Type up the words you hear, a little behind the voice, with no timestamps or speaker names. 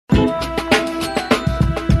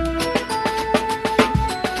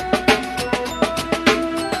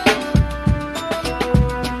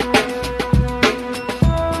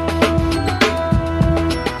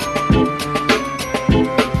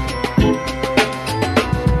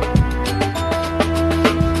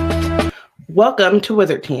Welcome to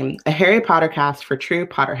Wizard Team, a Harry Potter cast for true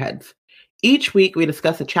Potterheads. Each week, we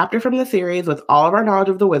discuss a chapter from the series with all of our knowledge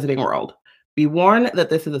of the wizarding world. Be warned that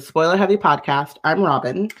this is a spoiler-heavy podcast. I'm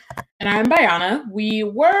Robin. And I'm Bayana. We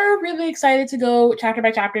were really excited to go chapter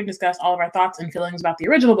by chapter and discuss all of our thoughts and feelings about the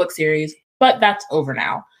original book series, but that's over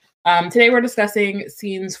now. Today we're discussing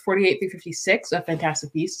scenes 48 through 56 of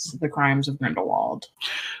Fantastic Beasts: The Crimes of Grindelwald.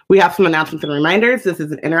 We have some announcements and reminders. This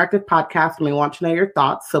is an interactive podcast and we want to know your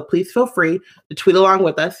thoughts, so please feel free to tweet along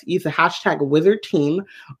with us. Use the hashtag WizardTeam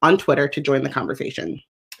on Twitter to join the conversation.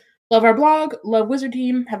 Love our blog, love Wizard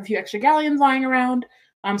Team, have a few extra galleons lying around.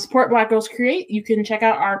 Support Black Girls Create. You can check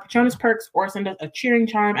out our Patronus perks or send us a cheering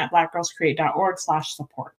chime at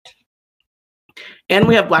blackgirlscreate.org/support. And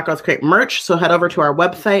we have Black Girls Create merch, so head over to our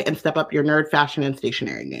website and step up your nerd, fashion, and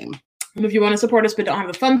stationery game. And if you want to support us but don't have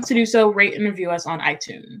the funds to do so, rate and review us on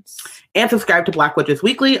iTunes. And subscribe to Black Witches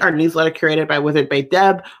Weekly, our newsletter curated by Wizard Bay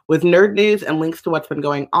Deb, with nerd news and links to what's been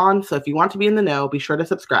going on. So if you want to be in the know, be sure to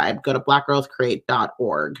subscribe. Go to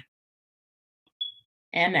blackgirlscreate.org.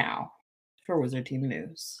 And now for Wizard Team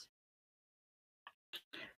news.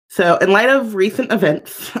 So in light of recent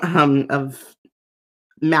events of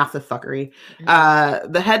massive fuckery,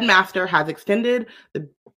 the headmaster has extended the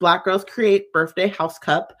Black Girls Create birthday house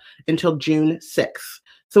cup until June 6th.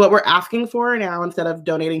 So what we're asking for now, instead of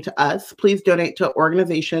donating to us, please donate to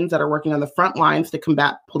organizations that are working on the front lines to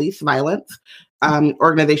combat police violence,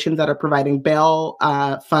 organizations that are providing bail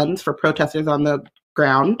funds for protesters on the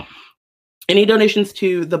ground. Any donations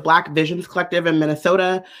to the Black Visions Collective in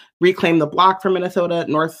Minnesota, Reclaim the Block from Minnesota,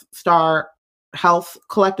 North Star Health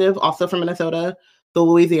Collective, also from Minnesota, the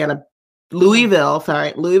Louisville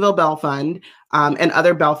Bell Fund, and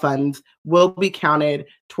other Bell funds will be counted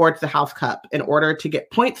towards the house cup. In order to get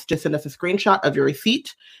points, just send us a screenshot of your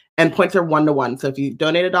receipt, and points are 1-to-1. So if you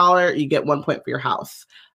donate $1, you get 1 point for your house.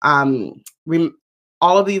 All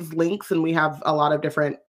of these links, and we have a lot of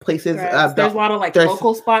different places. Right. There's a lot of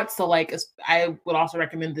local spots. So I would also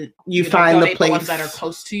recommend that you find the ones that are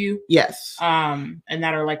close to you. Yes. And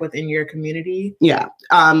that are within your community. Yeah.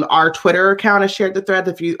 Our Twitter account has shared the threads.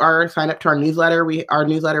 If you are signed up to our newsletter, our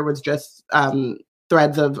newsletter was just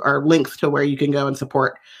threads or links to where you can go and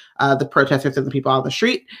support the protesters and the people on the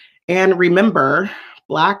street. And remember,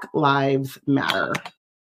 Black Lives Matter.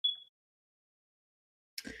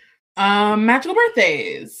 Magical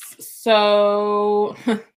birthdays. So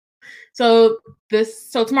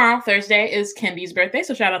tomorrow, Thursday, is Kendi's birthday.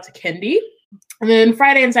 So shout out to Kendi. And then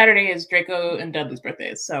Friday and Saturday is Draco and Dudley's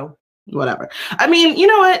birthdays. So whatever. I mean, you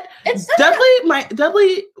know what? It's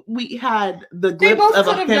Dudley. We had the glimpse both of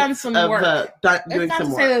could have done some work. Doing it's not some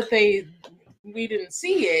to work. say that we didn't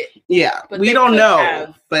see it. Yeah, but we don't know,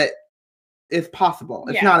 have. But it's possible.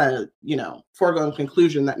 It's Yeah. not a foregone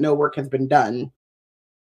conclusion that no work has been done.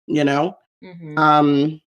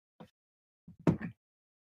 Mm-hmm.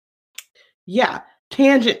 Yeah,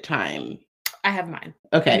 tangent time. I have mine.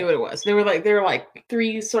 Okay. I knew what it was. There were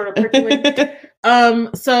three sort of percolating.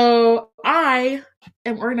 So I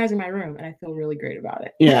am organizing my room and I feel really great about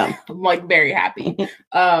it. Yeah. I'm very happy.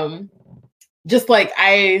 I've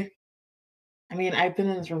been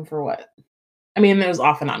in this room for what? It was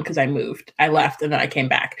off and on because I moved. I left and then I came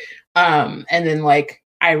back. And then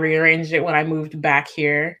I rearranged it when I moved back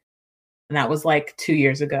here. And that was 2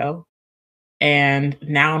 years ago. And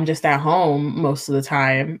now I'm just at home most of the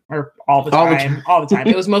time, or all the time.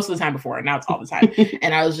 It was most of the time before, and now it's all the time.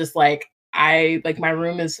 And I was just my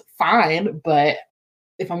room is fine, but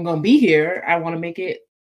if I'm going to be here, I want to make it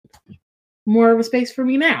more of a space for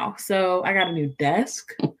me now. So I got a new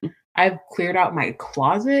desk. I've cleared out my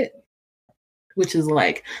closet, which is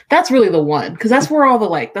that's really the one, because that's where all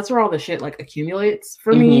the shit accumulates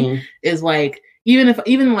for me. Is even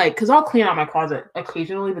because I'll clean out my closet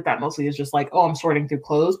occasionally, but that mostly is just I'm sorting through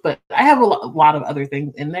clothes. But I have a lot of other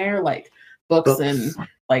things in there, books and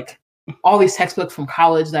all these textbooks from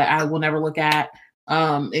college that I will never look at.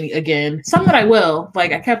 And again, some that I will. I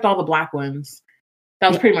kept all the black ones. That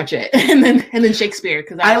was pretty much it. And then Shakespeare,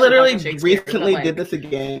 because I literally recently did this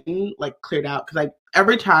again, cleared out, because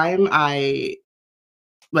every time I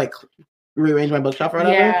rearrange my bookshelf or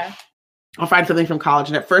whatever. Yeah. I'll find something from college.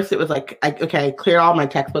 And at first it was I cleared all my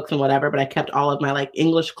textbooks and whatever, but I kept all of my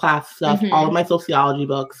English class stuff, all of my sociology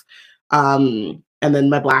books, and then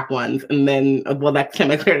my black ones. And then, next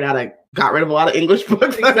time I cleared it out, I got rid of a lot of English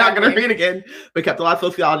books I'm not going to read again, but kept a lot of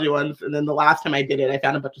sociology ones. And then the last time I did it, I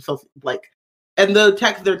found a bunch of and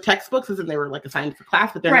they're textbooks, as in they were assigned for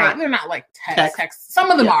class, but they're not. They're not text.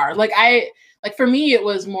 Some of them are. For me, it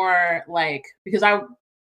was more because I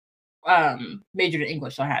majored in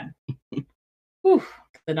English, so I had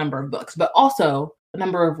the number of books, but also a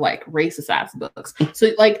number of like racist ass books. So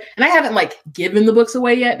like, and I haven't like given the books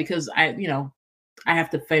away yet because I have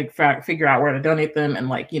to figure out where to donate them, and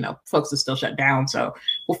like, folks are still shut down. So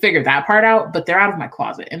we'll figure that part out, but they're out of my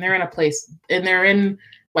closet and they're in a place, and they're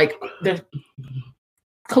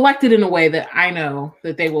collected in a way that I know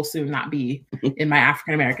that they will soon not be in my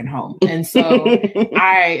African-American home. And so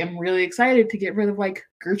I am really excited to get rid of like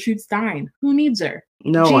Gertrude Stein. Who needs her?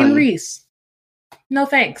 No Jean one. Reese. No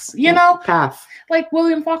thanks. Pass. Like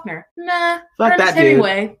William Faulkner. Nah. Fuck that dude.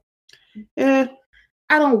 Anyway. Yeah.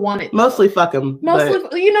 I don't want it. Mostly fuck him.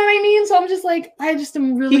 Mostly, you know what I mean? So I'm just like, I just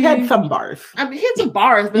am really. He had some bars. I mean, he had some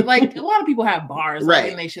bars, but like a lot of people have bars, right?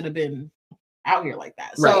 And they should have been out here like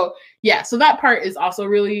that. So yeah, so that part is also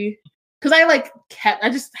really, because I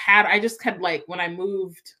just kept like when I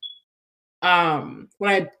moved, when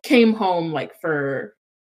I came home like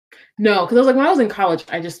because I was like, when I was in college,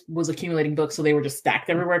 I just was accumulating books, so they were just stacked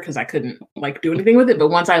everywhere because I couldn't like do anything with it. But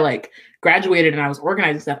once I like graduated and I was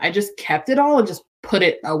organizing stuff, I just kept it all and just put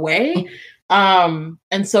it away. And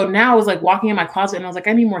so now I was like walking in my closet and I was like,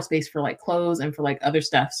 I need more space for like clothes and for like other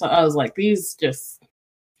stuff. So I was like, they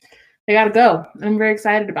gotta go. And I'm very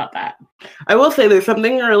excited about that. I will say there's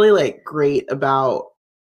something really like great about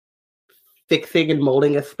fixing and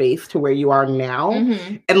molding a space to where you are now.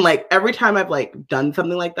 Mm-hmm. And like every time I've like done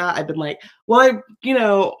something like that, I've been like, well,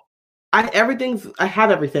 I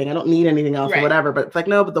have everything. I don't need anything else or whatever. But it's like,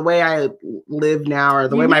 no, but the way I live now, or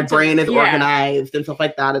the way my brain is organized and stuff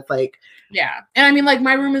like that, it's like, yeah. And I mean, like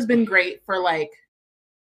my room has been great for like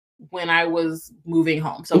when I was moving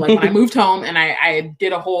home. So like when I moved home and I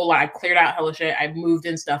did a whole lot, I cleared out hella shit. I moved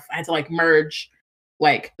in stuff. I had to like merge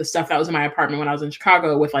like the stuff that was in my apartment when I was in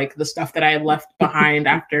Chicago with like the stuff that I had left behind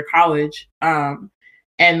after college. And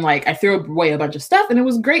like I threw away a bunch of stuff, and it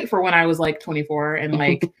was great for when I was like 24 and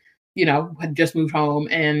like, had just moved home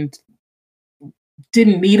and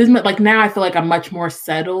didn't need as much. Like now I feel like I'm much more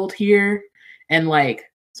settled here, and like,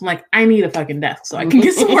 so I'm like, I need a fucking desk so I can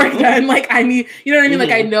get some work done. Like I need, you know what I mean?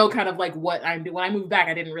 Like I know kind of like what I'm doing. When I moved back,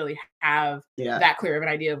 I didn't really have that clear of an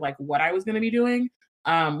idea of like what I was going to be doing.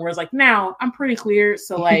 Whereas like now I'm pretty clear.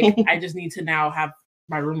 So like, I just need to now have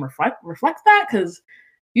my room reflect that. Cause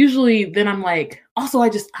usually then I'm like, also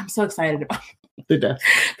I'm so excited about the desk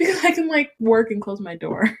because I can like work and close my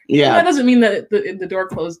door. Yeah. And that doesn't mean that the door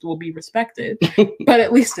closed will be respected, but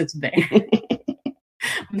at least it's there.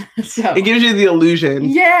 So it gives you the illusion.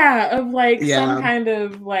 Yeah. Of like some kind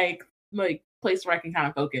of like place where I can kind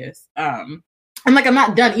of focus. And like, I'm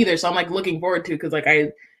not done either. So I'm like looking forward to, cause like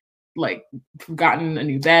I like gotten a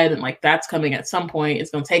new bed and like that's coming at some point. It's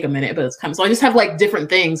going to take a minute, but it's coming. So I just have like different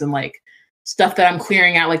things and like stuff that I'm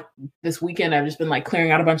clearing out. Like this weekend, I've just been like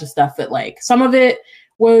clearing out a bunch of stuff that like some of it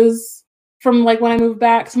was from like when I moved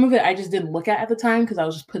back. Some of it I just didn't look at the time because I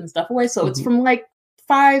was just putting stuff away. So it's from like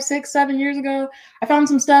 5, 6, 7 years ago. I found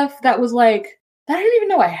some stuff that was like that I didn't even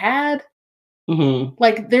know I had.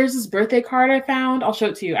 Like there's this birthday card I found. I'll show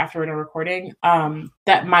it to you after we're recording.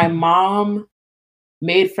 That my mom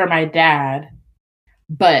made for my dad,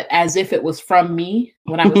 but as if it was from me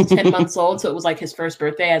when I was 10 months old. So it was like his first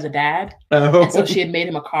birthday as a dad. And so she had made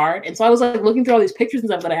him a card. And so I was like looking through all these pictures and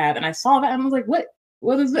stuff that I had, and I saw that and I was like,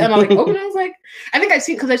 what is it? And I like opened it. I was like, I think I've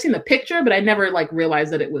seen the picture, but I never like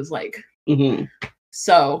realized that it was like,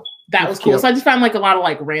 so that was cool. Cute. So I just found like a lot of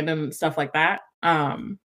like random stuff like that.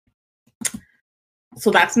 So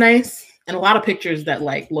that's nice. And a lot of pictures that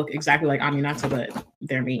like look exactly like Aminatou, but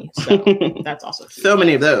they're me. So that's also cute. So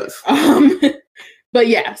many of those. But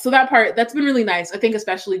yeah, so that's been really nice. I think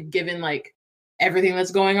especially given like everything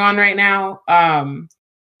that's going on right now,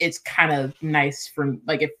 it's kind of nice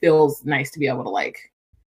it feels nice to be able to like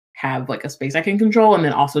have like a space I can control, and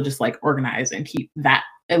then also just like organize and keep that.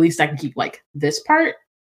 At least I can keep like this part,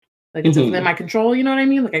 like it's within my control. You know what I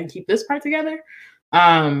mean? Like I can keep this part together.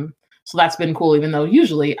 So that's been cool, even though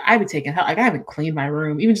usually I would take like I haven't cleaned my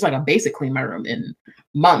room, even just like a basic clean my room in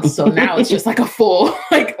months. So now it's just like a full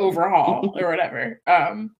like overhaul or whatever.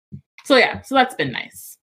 So yeah, so that's been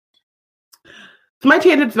nice. So my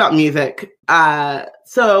tangent's about music.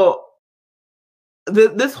 So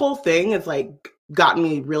this whole thing has like gotten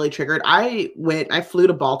me really triggered. I flew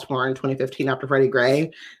to Baltimore in 2015 after Freddie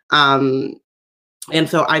Gray. And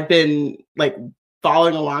so I've been like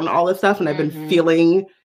following along all this stuff, and I've been feeling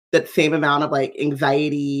that same amount of like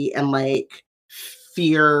anxiety and like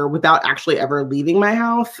fear without actually ever leaving my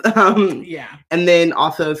house. And then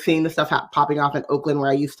also seeing the stuff popping off in Oakland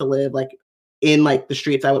where I used to live, like in like the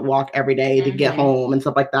streets I would walk every day to get home and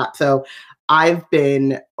stuff like that. So I've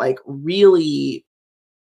been like really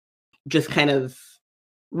just kind of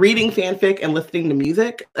reading fanfic and listening to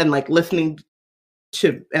music and like listening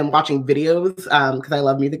and watching videos because I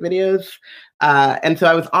love music videos. And so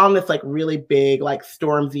I was on this like really big like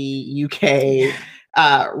Stormzy UK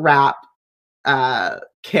rap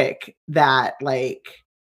kick that like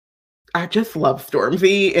I just love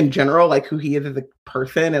Stormzy in general, like who he is as a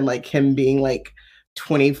person and like him being like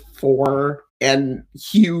 24 and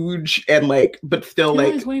huge and like but still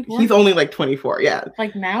like he's only like 24. Yeah.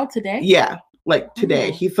 Like now today? Yeah. Like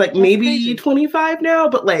today. He's like maybe crazy. 25 now,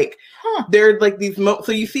 but like they're like these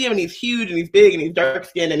so you see him and he's huge and he's big and he's dark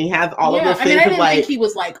skinned and he has all of those things. I didn't think he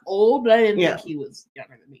was like old, but I didn't think he was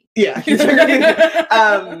younger than me. Yeah.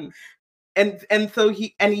 And so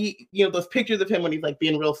he you know those pictures of him when he's like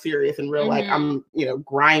being real serious and real like I'm you know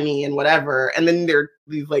grimy and whatever, and then there are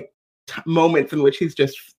these like moments in which he's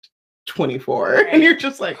just 24 and you're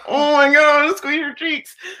just like, oh my god, squeeze your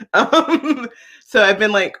cheeks. So I've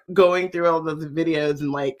been like going through all those videos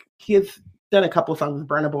and like he has done a couple songs with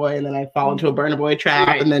Burna Boy and then I fall into a Burna Boy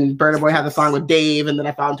trap and then Burna Boy has a song with Dave and then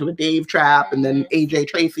I fall into a Dave trap and then AJ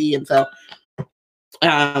Tracy, and so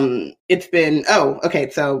it's been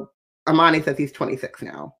so Amani says he's 26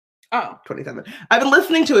 now. Oh, 27. I've been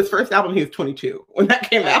listening to his first album. He was 22 when that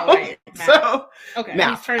came out. Right. So okay,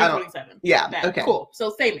 he's turning 27. Yeah. Okay. Cool.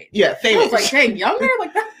 So same age. Yeah, same age. I was like, dang, younger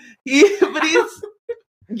like that. But he's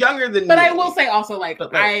younger than. But me. I will say also like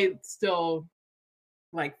I still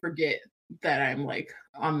like forget that I'm like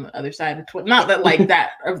on the other side of not that like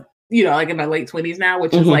that you know like in my late 20s now,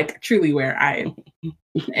 which is like truly where I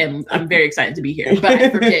am. I'm very excited to be here, but I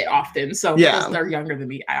forget often. So because they're younger than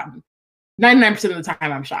me, 99% of the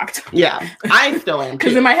time I'm shocked. Yeah, I still am.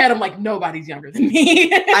 Because in my head, I'm like, nobody's younger than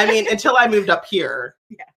me. I mean, until I moved up here,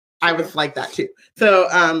 I was like that too. So,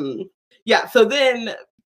 so then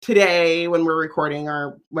today when we're recording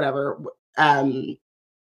or whatever,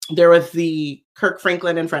 there was the Kirk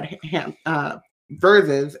Franklin and Fred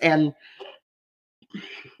verses, and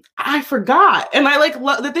I forgot. And I like,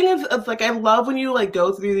 the thing is, it's like, I love when you like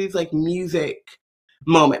go through these like music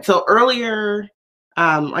moments. So earlier,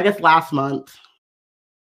 I guess last month,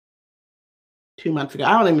 2 months ago,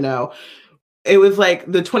 I don't even know. It was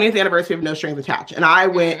like the 20th anniversary of No Strings Attached. And I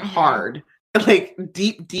went hard, like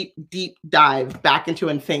deep dive back into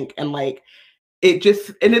NSYNC. And like, it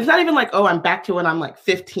just, and it's not even like, oh, I'm back to when I'm like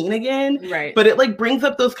 15 again. Right. But it like brings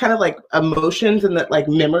up those kind of like emotions and that like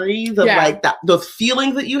memories of like that, those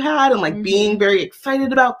feelings that you had and like being very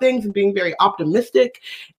excited about things and being very optimistic.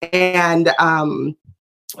 And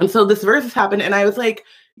so this verse happened and I was like,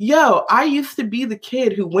 yo, I used to be the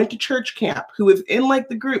kid who went to church camp, who was in like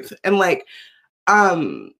the groups and like,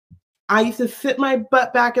 I used to sit my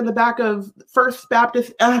butt back in the back of First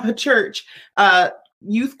Baptist Church,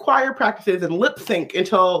 youth choir practices and lip sync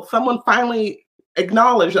until someone finally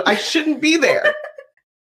acknowledged that I shouldn't be there.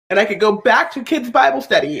 And I could go back to kids' Bible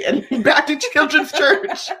study and back to children's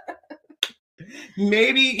church.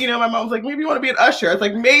 Maybe, you know, my mom was like, maybe you want to be an usher. I was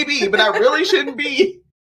like, maybe, but I really shouldn't be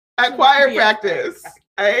at choir practice.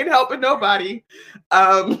 I ain't helping nobody.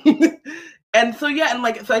 And so, yeah, and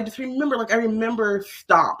like, so I just remember, like, I remember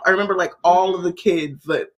Stomp. I remember, like, all of the kids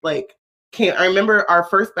that, like, came. I remember our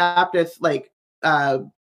First Baptist, like,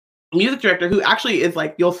 music director who actually is,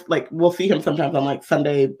 like, we'll see him sometimes on, like,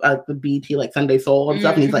 Sunday, the BT, like, Sunday Soul and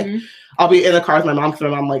stuff. And he's like, I'll be in the car with my mom, because my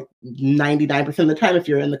mom, like, 99% of the time, if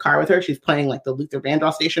you're in the car with her, she's playing, like, the Luther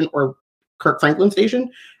Vandross station or Kirk Franklin station,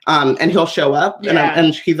 and he'll show up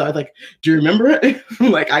and he's always like, do you remember it? I'm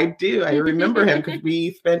like, I do. I remember him because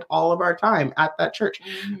we spent all of our time at that church.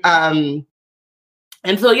 And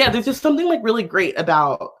so, yeah, there's just something like really great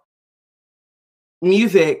about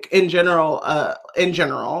music in general, and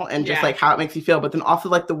just like how it makes you feel, but then also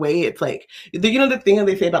like the way it's like, you know, the thing that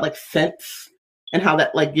they say about like sense and how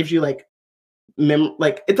that like gives you like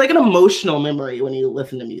like it's like an emotional memory when you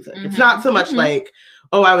listen to music. It's not so much like,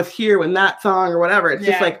 oh, I was here when that song or whatever. It's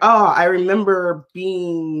just like, oh, I remember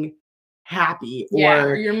being happy,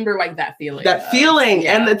 or you remember like that feeling.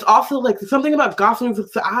 And it's also like something about gospel music.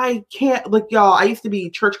 So I can't, like, y'all, I used to be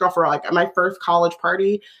church girl for like my first college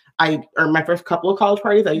party. Or my first couple of college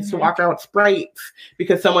parties, I used to walk around with Sprites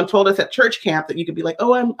because someone told us at church camp that you could be like,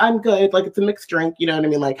 oh, I'm good. Like, it's a mixed drink. You know what I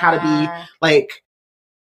mean? Like how to be like,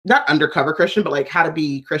 not undercover Christian, but like how to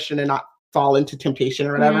be Christian and not fall into temptation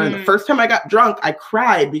or whatever. And the first time I got drunk, I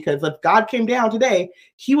cried because if God came down today,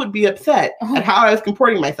 he would be upset at how I was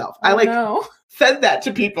comporting myself. I said that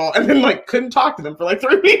to people and then like couldn't talk to them for like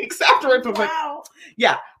 3 weeks afterwards. I was like,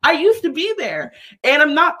 yeah, I used to be there and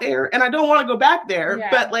I'm not there and I don't want to go back there. Yeah.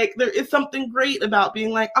 But like, there is something great about being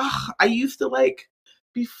like, oh, I used to like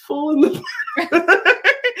be full in the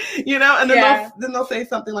you know, and then they'll say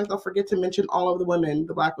something like, they'll forget to mention all of the women,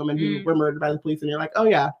 the Black women who were murdered by the police, and you're like, oh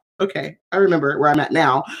yeah, okay, I remember where I'm at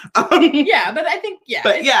now. Yeah, but I think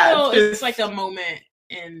but it's like a moment,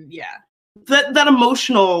 and that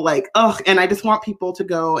emotional, like, and I just want people to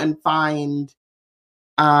go and find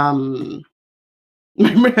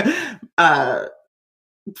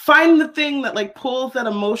find the thing that like pulls that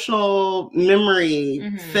emotional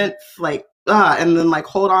memory sense, like, and then like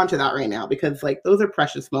hold on to that right now, because like those are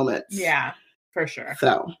precious moments. Yeah, for sure.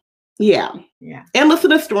 So yeah. And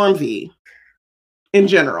listen to Stormzy in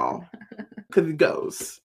general, because it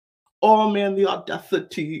goes, oh man, the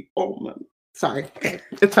audacity, oh man. Sorry,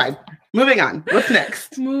 it's fine. Moving on. What's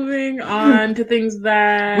next? Moving on to things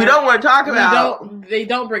that we don't want to talk about. They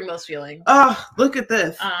don't bring those feelings. Oh, look at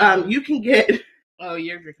this. You can get. Oh,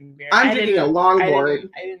 you're drinking beer. I'm drinking a Longboard.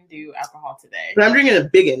 I didn't do alcohol today. But I'm drinking a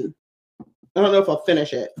biggin. I don't know if I'll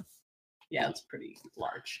finish it. Yeah, it's pretty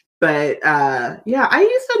large. But yeah, I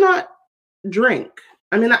used to not drink.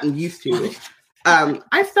 I mean, not used to.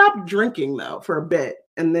 I stopped drinking though for a bit,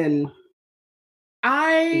 and then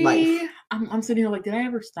I'm sitting here like, did I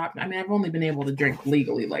ever stop? I mean, I've only been able to drink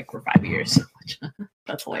legally like for 5 years.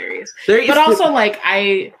 That's hilarious. But also, like,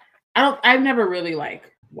 I've never really like.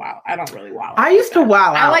 Wow, I don't really wow. I used to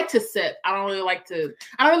wow. I like to sip. I don't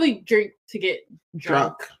really drink to get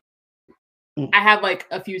drunk. I have like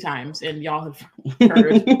a few times, and y'all have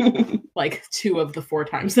heard like 2 of the 4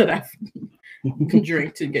 times that I've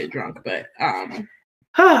drink to get drunk. But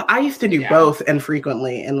I used to do both, and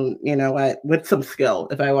frequently, and you know what, with some skill,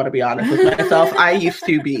 if I want to be honest with myself. I used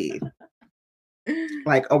to be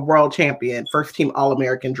like a world champion, first team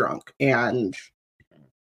All-American drunk, and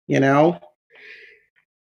you know.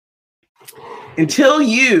 Until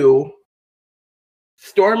you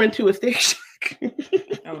storm into a station.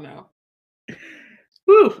 Oh no.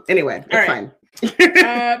 Woo. Anyway, that's fine.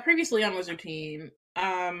 Previously on Wizard Team.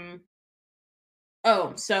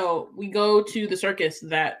 So we go to the circus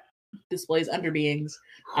that displays underbeings.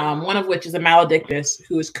 One of which is a Maledictus,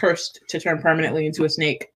 who is cursed to turn permanently into a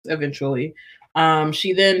snake eventually.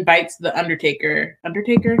 She then bites the Undertaker.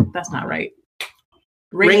 Undertaker? That's not right.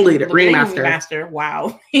 Ringmaster.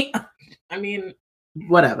 Wow. I mean,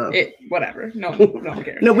 whatever. Whatever. No, we don't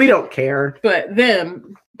care. No, we don't care. But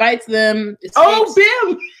them bites them.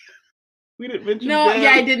 Bim. We didn't mention. No, Bim.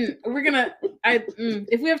 I didn't. We're gonna.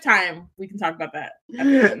 If we have time, we can talk about that.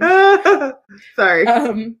 Sorry.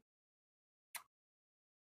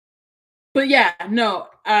 But yeah, no.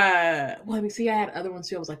 Well, let me see. I had other ones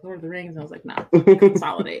too. I was like Lord of the Rings, and I was like, nah,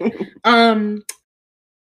 consolidate. But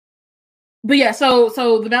yeah, so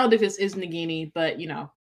the Maledictus is Nagini, but you know.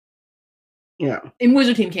 Yeah. In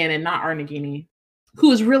Wizard Team canon, not our Nagini,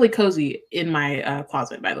 who is really cozy in my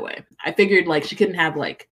closet, by the way. I figured like she couldn't have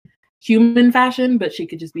like human fashion, but she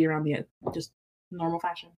could just be around the just normal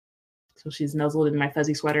fashion. So she's nuzzled in my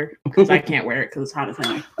fuzzy sweater because I can't wear it because it's hot as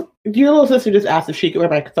hell. Your little sister just asked if she could wear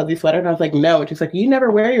my fuzzy sweater, and I was like, no. And she's like, you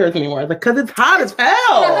never wear yours anymore. I was like, because it's hot as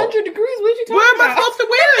hell. 100 degrees. What are you talking Where about? am I supposed to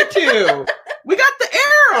wear it to? We got the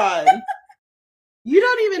air on. You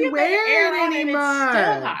don't even wear it anymore. It's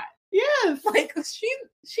still hot. Yes. Like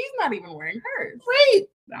she's not even wearing hers. Right.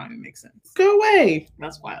 That don't even make sense. Go away.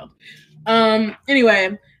 That's wild.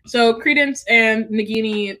 Anyway, so Credence and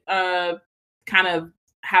Nagini kind of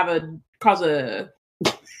cause a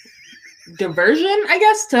diversion, I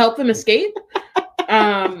guess, to help them escape.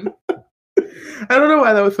 I don't know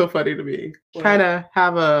why that was so funny to me. Kind of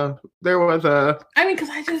because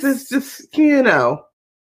I just you know.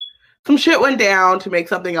 Some shit went down to make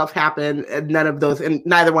something else happen, and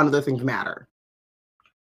neither one of those things matter.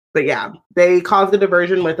 But yeah, they caused a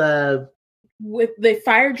diversion with the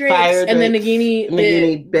fire drakes, and then Nagini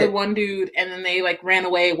bit the one dude, and then they like ran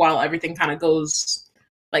away while everything kind of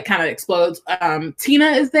explodes. Tina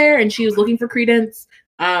is there, and she was looking for Credence,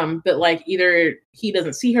 but like either he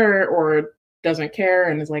doesn't see her or doesn't care,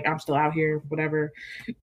 and is like, I'm still out here, whatever.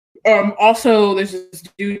 Also, there's this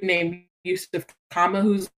dude named Yusuf Kama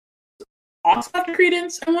who's also after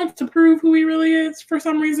Credence and wants to prove who he really is for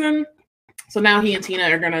some reason. So now he and Tina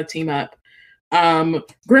are gonna team up.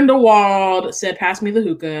 Grindelwald said, pass me the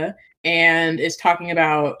hookah, and is talking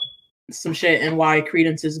about some shit and why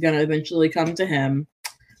Credence is gonna eventually come to him.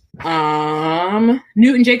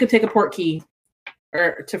 Newt and Jacob take a port key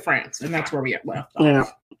to France, and that's where we left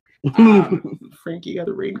off. Yeah. Frankie got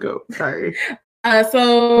a raincoat. Sorry.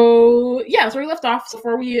 So we left off. So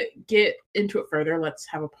before we get into it further, let's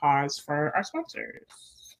have a pause for our sponsors.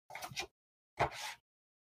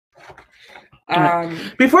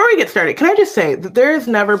 Before we get started, can I just say that there has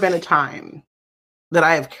never been a time that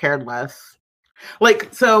I have cared less.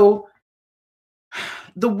 Like, so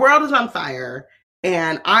the world is on fire,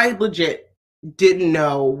 and I legit didn't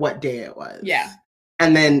know what day it was. Yeah.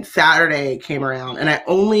 And then Saturday came around, and I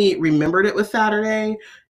only remembered it was Saturday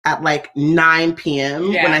at like 9 p.m.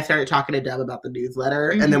 when I started talking to Deb about the newsletter.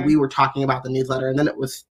 And then we were talking about the newsletter, and then it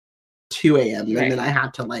was 2 a.m. And then I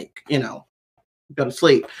had to like, go to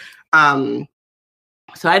sleep. So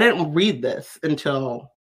I didn't read this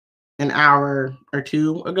until an hour or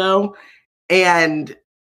two ago. And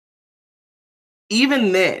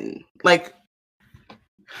even then, like,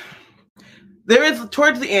 there is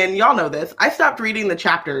towards the end, y'all know this, I stopped reading the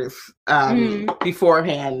chapters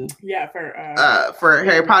beforehand. Yeah, for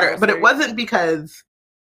Harry Potter. But it wasn't because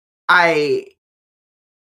I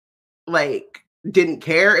like didn't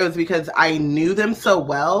care. It was because I knew them so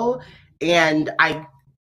well, and I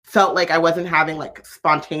felt like I wasn't having like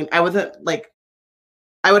spontaneous. I wasn't like,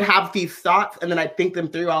 I would have these thoughts and then I'd think them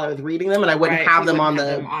through while I was reading them, and I wouldn't have them on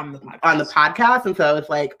the podcast. And so I was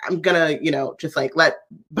like, I'm gonna, just like let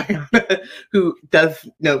who does,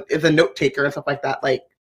 is a note taker and stuff like that. Like,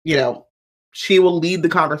 she will lead the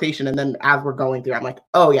conversation. And then as we're going through, I'm like,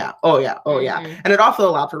 oh yeah. And it also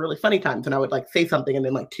allowed for really funny times. And I would like say something and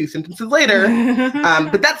then like 2 sentences later,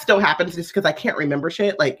 but that still happens just because I can't remember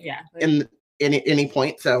shit like in any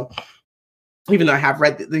point. So even though I have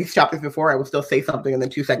read these chapters before, I will still say something, and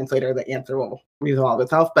then 2 seconds later, the answer will resolve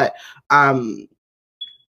itself. But I've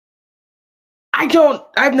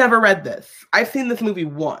never read this. I've seen this movie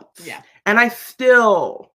once. Yeah. And I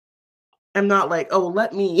still am not like, oh,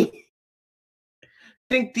 let me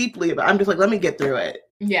think deeply about it. I'm just like, let me get through it.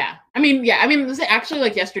 Yeah. I mean, actually,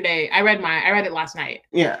 like yesterday, I read it last night.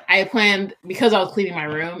 Yeah. I had planned, because I was cleaning my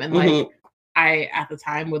room, and like, I, at the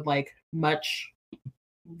time, would like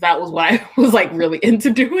that was what I was like really into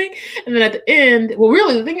doing. And then at the end, well,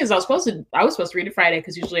 really the thing is I was supposed to read it Friday,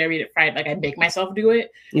 because usually I read it Friday, like I make myself do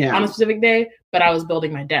it on a specific day, but I was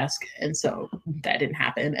building my desk, and so that didn't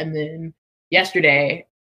happen. And then yesterday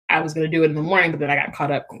I was going to do it in the morning, but then I got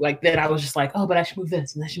caught up. Like then I was just like, oh, but I should move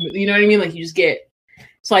this and I should move, you know what I mean? Like you just get,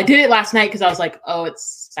 so I did it last night because I was like, oh,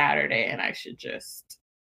 it's Saturday and I should just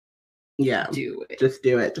do it. Just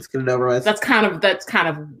do it. Just get it over with. That's kind of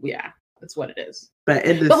that's what it is. But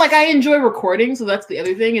like I enjoy recording, so that's the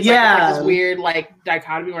other thing. It's like this weird like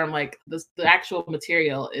dichotomy where I'm like, the actual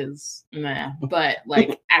material is meh, but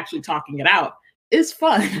like actually talking it out is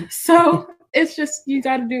fun. So it's just, you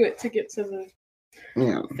got to do it to get to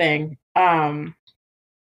the thing.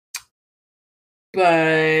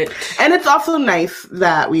 But and it's also nice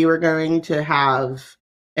that we were going to have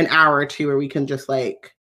an hour or two where we can just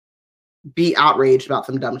like be outraged about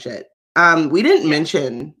some dumb shit. We didn't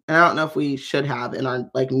mention, and I don't know if we should have in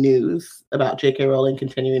our like news about J.K. Rowling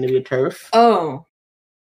continuing to be a TERF. Oh,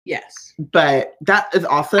 yes. But that is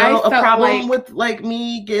also a problem with like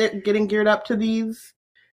me getting geared up to these,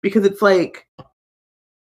 because it's like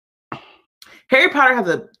Harry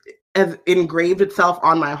Potter has engraved itself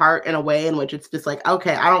on my heart in a way in which it's just like,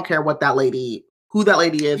 okay, I don't care who that lady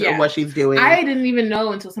is or what she's doing. I didn't even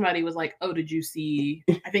know until somebody was like, oh, did you see?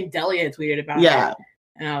 I think Delia had tweeted about it.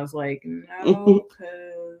 And I was like, no,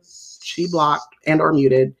 because she blocked and or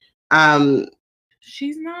muted.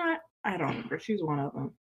 She's not. I don't remember. She's one of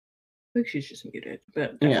them. I think she's just muted,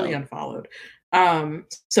 but definitely unfollowed.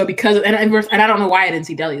 So because and I don't know why I didn't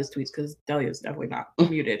see Delia's tweets, because Delia's definitely not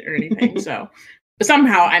muted or anything. So, but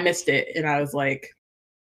somehow I missed it, and I was like,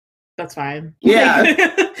 that's fine. Yeah.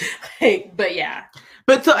 But yeah.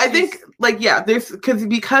 But so I think there's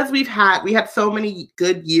because we had so many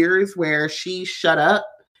good years where she shut up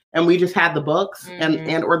and we just had the books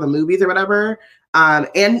and or the movies or whatever.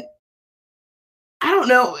 And I don't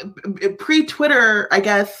know, pre-Twitter, I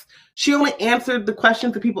guess she only answered the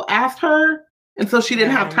questions that people asked her. And so she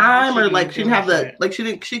didn't have time, or like she didn't have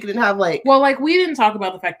she didn't have like, well, like we didn't talk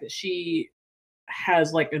about the fact that she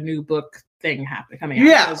has like a new book thing coming out.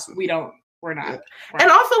 Yeah. Because we're not. And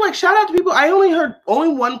also, like, shout out to people. I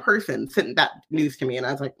only one person sent that news to me, and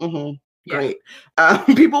I was like, great.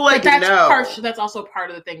 People like, that's also part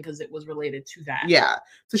of the thing, because it was related to that. Yeah.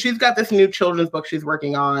 So she's got this new children's book she's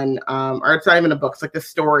working on, or it's not even a book. It's like this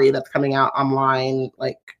story that's coming out online,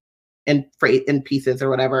 like in pieces or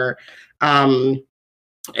whatever. And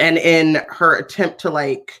in her attempt to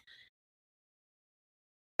like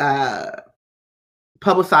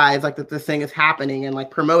publicize like that this thing is happening and like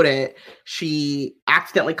promote it, she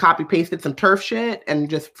accidentally copy pasted some TERF shit and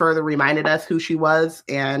just further reminded us who she was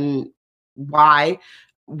and why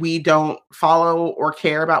we don't follow or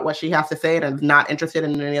care about what she has to say, and is not interested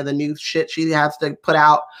in any of the new shit she has to put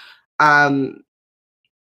out. And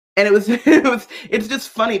it's just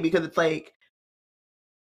funny because it's like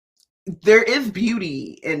there is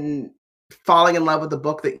beauty in falling in love with a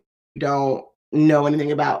book that you don't know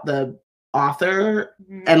anything about the author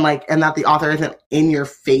and that the author isn't in your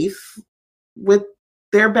face with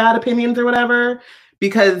their bad opinions or whatever.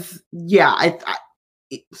 Because I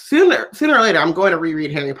sooner or later I'm going to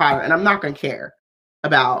reread Harry Potter and I'm not going to care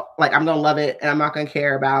about I'm going to love it and I'm not going to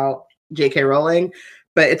care about J.K. Rowling.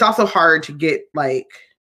 But it's also hard to get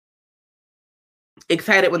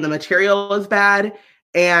excited when the material is bad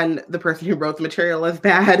and the person who wrote the material is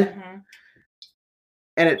bad. Mm-hmm.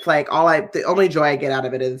 And it's the only joy I get out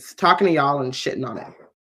of it is talking to y'all and shitting on it.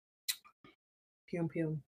 Pew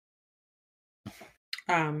pew.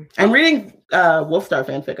 I'm reading Wolfstar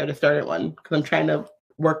fanfic. I just started one because I'm trying to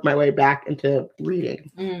work my way back into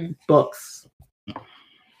reading books.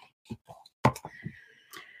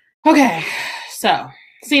 Okay, so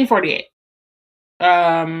scene 48.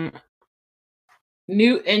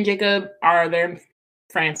 Newt and Jacob they're in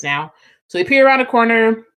France now. So they peer around a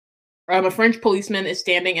corner. A French policeman is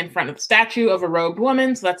standing in front of the statue of a robed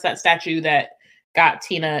woman. So that's that statue that got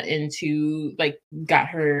Tina got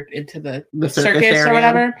her into the circus or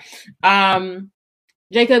whatever.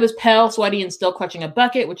 Jacob is pale, sweaty, and still clutching a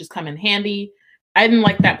bucket, which has come in handy. I didn't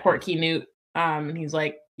like that portkey Newt. And he's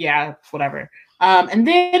like, yeah, whatever. And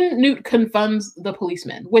then Newt confronts the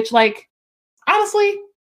policeman, which honestly,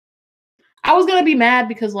 I was gonna be mad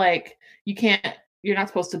because you're not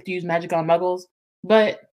supposed to use magic on muggles,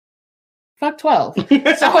 but fuck 12.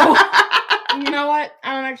 So you know what?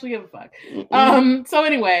 I don't actually give a fuck. So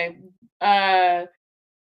anyway,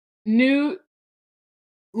 Newt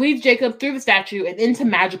leads Jacob through the statue and into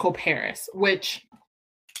magical Paris, which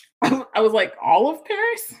I was like, all of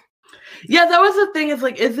Paris? Yeah, that was the thing.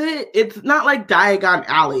 It's not like Diagon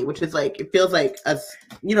Alley, which is it feels like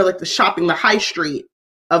the shopping, the high street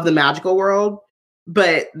of the magical world,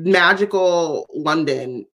 but magical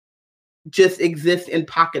London just exists in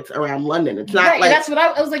pockets around London. It's not that's what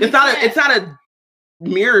I was like. It's not a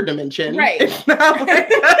mirror dimension, right? It's not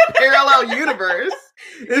a parallel universe.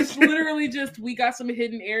 It's literally just we got some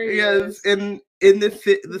hidden areas in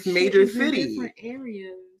this major city. Different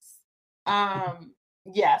areas.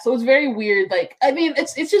 Yeah, so it's very weird.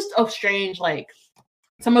 It's just a strange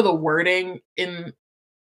some of the wording in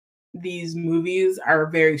these movies are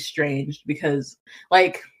very strange because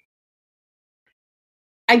I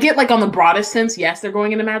get on the broadest sense, yes, they're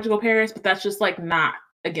going into magical Paris, but that's just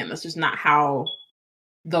that's just not how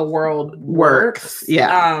the world works.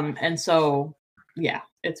 Yeah. And so yeah,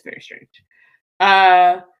 it's very strange.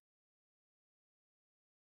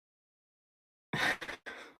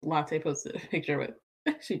 Latte posted a picture with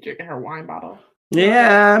she drinking her wine bottle.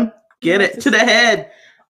 Yeah. Get it to the head.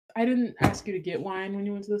 I didn't ask you to get wine when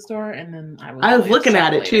you went to the store, and then I was looking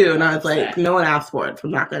at it too, and I was like, no one asked for it, so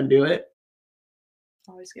I'm not going to do it.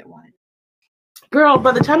 Always get wine. Girl,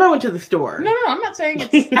 by the time I went to the store. No, I'm not saying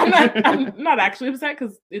it's, I'm not actually upset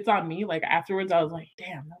because it's on me. Afterwards, I was like,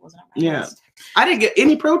 damn, that wasn't on my list. I didn't get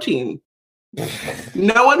any protein.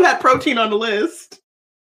 No one had protein on the list.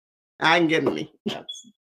 I didn't get any.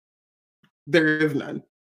 There is none.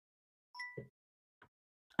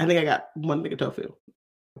 I think I got one thing of tofu.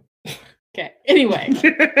 Okay. Anyway.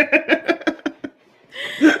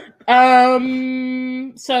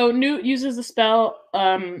 So Newt uses the spell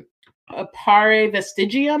Appare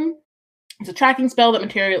Vestigium. It's a tracking spell that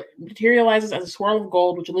materializes as a swirl of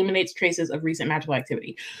gold, which illuminates traces of recent magical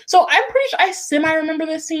activity. So I'm pretty sure I semi-remember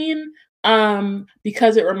this scene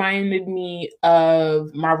because it reminded me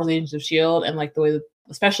of Marvel's Agents of S.H.I.E.L.D. and the way that,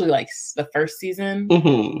 especially the first season.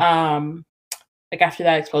 Mm-hmm. After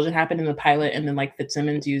that explosion happened in the pilot, and then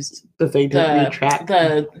Fitzsimmons used their little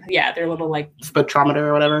spectrometer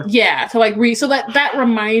or whatever. Yeah, so that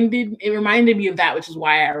reminded me of that, which is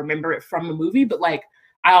why I remember it from the movie. But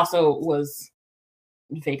I also was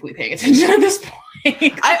vaguely paying attention at this point.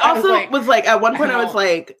 I also was at one point I was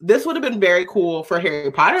like, this would have been very cool for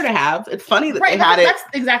Harry Potter to have. It's funny that they had it. That's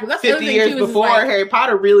exactly. That's 50 years before Harry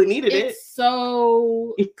Potter really needed it. It's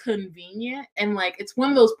so convenient, and it's one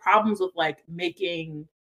of those problems with making,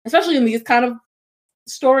 especially in these kind of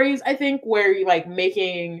stories, I think, where you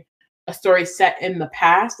making a story set in the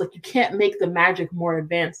past. You can't make the magic more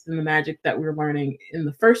advanced than the magic that we're learning in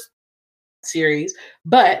the first series,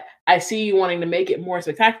 but I see you wanting to make it more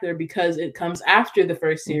spectacular because it comes after the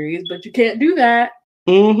first series, but you can't do that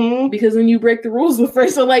because then you break the rules of the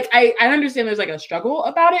first. So I understand there's a struggle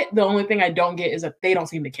about it. The only thing I don't get is that they don't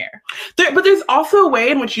seem to care. But there's also a way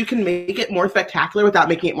in which you can make it more spectacular without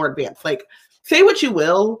making it more advanced. Say what you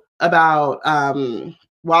will about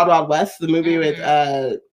Wild Wild West, the movie with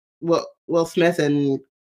Will Smith and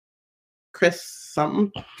Chris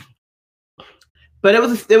something. But it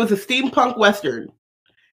was a steampunk western,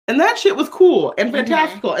 And that shit was cool and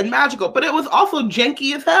fantastical and magical, but it was also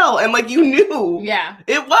janky as hell. And like you knew,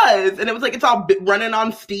 it was, and it was like it's all running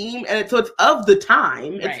on Steam, and so it's of the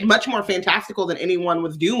time. Right. It's much more fantastical than anyone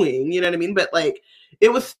was doing. You know what I mean? But like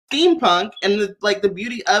it was steampunk, and the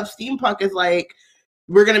beauty of steampunk is like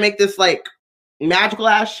we're gonna make this like magical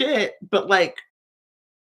ass shit, but like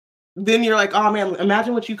then you're like, oh man,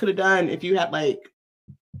 imagine what you could have done if you had like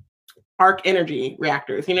arc energy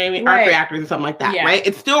reactors, you know what I mean? Right. Arc reactors or something like that, right?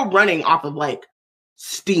 It's still running off of like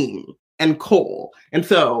steam and coal. And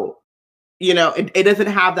so, you know, it doesn't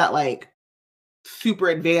have that like super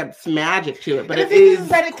advanced magic to it, but it is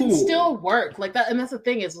that it can still work like that. And that's the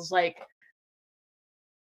thing is like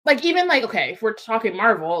even like, okay, if we're talking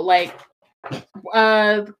Marvel, like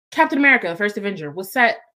Captain America, the First Avenger was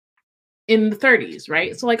set in the 30s,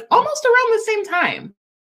 right? So like almost around the same time.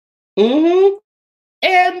 Mm-hmm.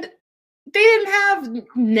 And they didn't have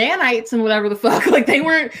nanites and whatever the fuck. Like they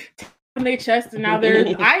weren't on their chest and now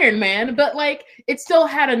they're Iron Man, but like it still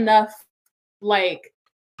had enough like.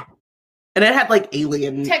 And it had like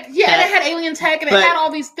alien tech. Yeah, tech. And it had alien tech, and it had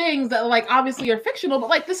all these things that like obviously are fictional, but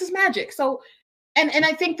like this is magic. So, and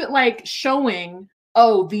I think that like showing,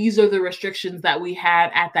 oh, these are the restrictions that we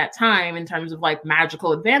had at that time in terms of like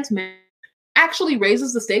magical advancement, actually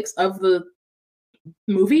raises the stakes of the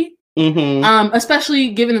movie. Mm-hmm.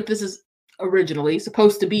 Especially given that this is originally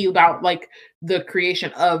supposed to be about like the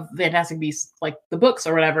creation of Fantastic Beasts, like the books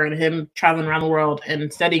or whatever, and him traveling around the world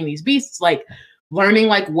and studying these beasts, like learning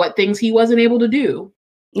like what things he wasn't able to do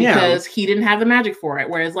because he didn't have the magic for it.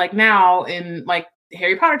 Whereas like now in like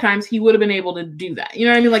Harry Potter times, he would have been able to do that. You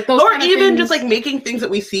know what I mean? Like those, or even just like making things that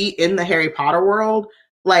we see in the Harry Potter world,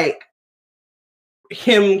 like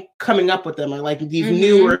him coming up with them, or like these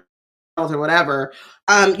newer or whatever.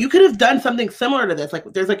 You could have done something similar to this. Like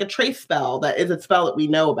there's like a trace spell that is a spell that we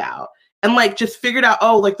know about, and like just figured out,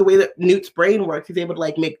 oh, like the way that Newt's brain works, he's able to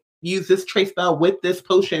like use this trace spell with this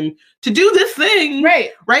potion to do this thing.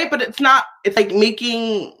 Right. But it's like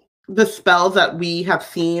making the spells that we have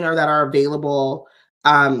seen or that are available,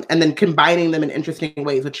 and then combining them in interesting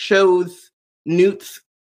ways, which shows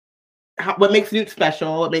what makes Newt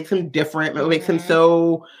special, what makes him different, what makes him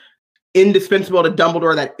so indispensable to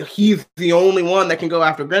Dumbledore, that he's the only one that can go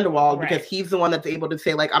after Grindelwald, because he's the one that's able to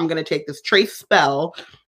say, like, I'm going to take this trace spell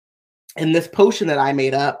and this potion that I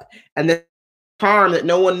made up and this charm that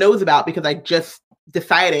no one knows about because I just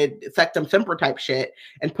decided Sectum Semper type shit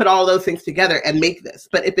and put all those things together and make this.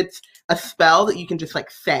 But if it's a spell that you can just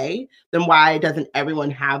like say, then why doesn't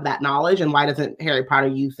everyone have that knowledge, and why doesn't Harry Potter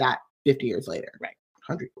use that 50 years later?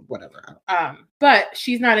 100, whatever. But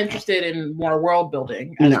she's not interested in more world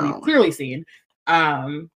building, as we've clearly seen.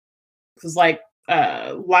 Because like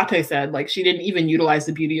Latte said, like she didn't even utilize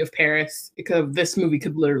the beauty of Paris, because this movie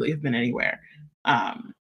could literally have been anywhere.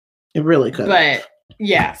 It really could. But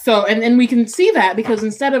yeah, so and we can see that because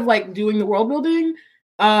instead of like doing the world building,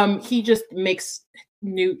 he just makes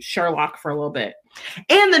Newt Sherlock for a little bit.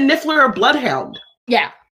 And the Niffler a bloodhound.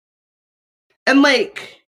 Yeah. And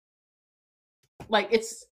like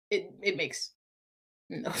it makes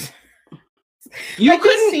no sense. You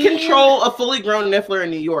couldn't control a fully grown Niffler in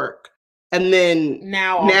New York, and then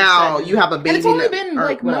now you have a baby. And it's only been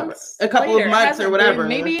like months, a couple of months or whatever,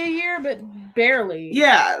 maybe a year, but barely.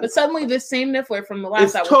 Yeah. But suddenly, this same Niffler from the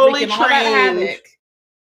last that was totally wreaking all that havoc,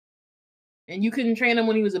 and you couldn't train him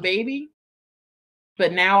when he was a baby.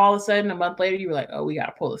 But now all of a sudden, a month later, you were like, "Oh, we got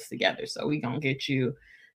to pull this together, so we gonna get you."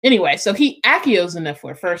 Anyway, so Acio's a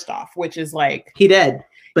Niffler first off, which is like he dead.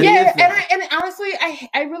 But yeah, and honestly,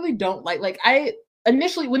 I really don't like I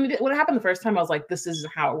initially when it happened the first time, I was like, this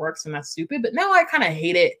isn't how it works, and that's stupid. But now I kind of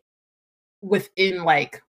hate it within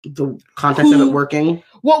like the context of it working.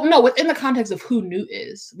 Well, no, within the context of who Newt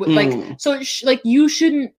is, like so, like you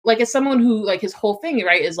shouldn't like as someone who like his whole thing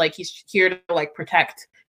right is like he's here to like protect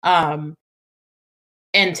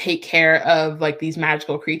and take care of like these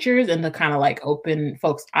magical creatures and to kind of like open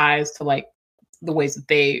folks' eyes to like the ways that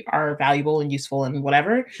they are valuable and useful and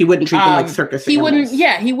whatever. He wouldn't treat them like circus animals.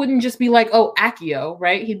 He wouldn't just be like, oh, Accio,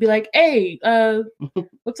 right? He'd be like, hey,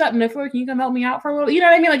 what's up, Niffler? Can you come help me out for a little? You know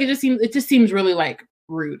what I mean? Like it just seems really like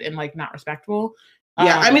rude and like not respectful.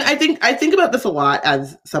 Yeah, I mean, I think about this a lot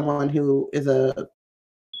as someone who is a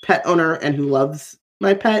pet owner and who loves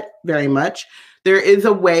my pet very much. There is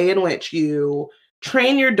a way in which you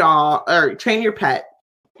train your dog or train your pet.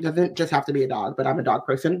 Doesn't just have to be a dog, but I'm a dog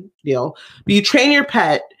person, deal. But you train your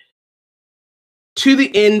pet to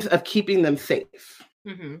the ends of keeping them safe.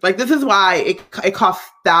 Mm-hmm. Like this is why it costs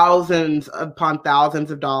thousands upon thousands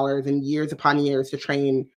of dollars and years upon years to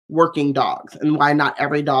train working dogs, and why not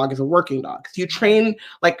every dog is a working dog. Because you train,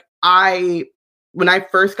 like I when I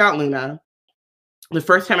first got Luna, the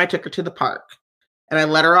first time I took her to the park and I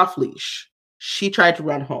let her off leash, she tried to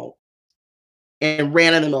run home and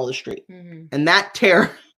ran in the middle of the street. Mm-hmm. And that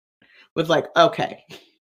terror was like, okay.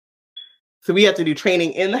 So we have to do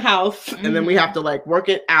training in the house, mm-hmm. and then we have to like work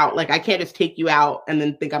it out. Like I can't just take you out and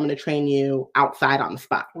then think I'm going to train you outside on the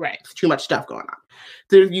spot. Right. It's too much stuff going on.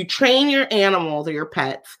 So you train your animals or your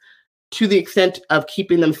pets to the extent of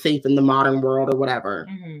keeping them safe in the modern world or whatever.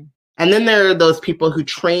 Mm-hmm. And then there are those people who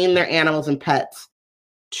train their animals and pets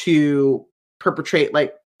to perpetrate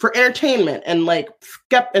like for entertainment and like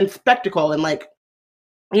and spectacle and like,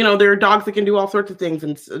 you know, there are dogs that can do all sorts of things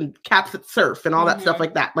and cats that surf and all that stuff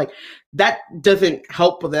like that. Like that doesn't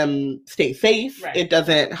help them stay safe. Right. It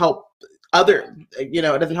doesn't help it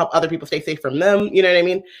doesn't help other people stay safe from them. You know what I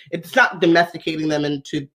mean? It's not domesticating them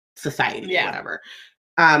into society or whatever.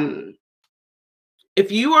 If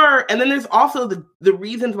you are, and then there's also the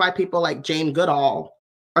reasons why people like Jane Goodall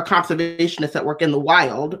are conservationists that work in the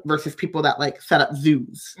wild versus people that like set up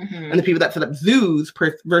zoos, and the people that set up zoos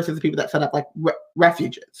versus the people that set up like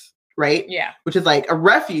refuges, right? Yeah. Which is like a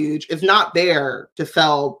refuge is not there to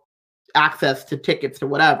sell access to tickets to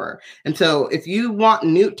whatever. And so if you want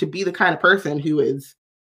Newt to be the kind of person who is,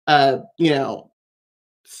 Sir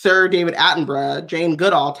David Attenborough, Jane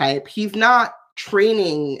Goodall type, he's not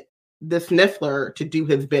training this Niffler to do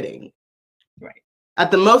his bidding. Right. At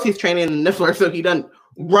the most, he's training the Niffler so he doesn't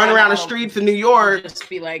run around the streets of New York just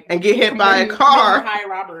be like, and get hit by a car. High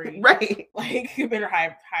robbery. Right. Like, you better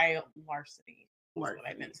high larceny. That's what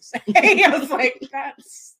I meant to say. I was like,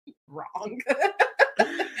 that's wrong.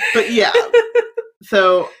 But yeah.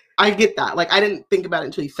 So I get that. Like, I didn't think about it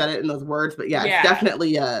until you said it in those words. But yeah, it's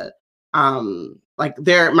definitely I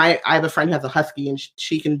have a friend who has a husky and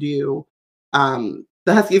she can do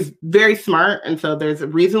the husky is very smart, and so there's a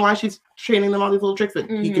reason why she's training them all these little tricks that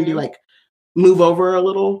he can do, like move over a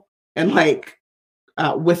little and like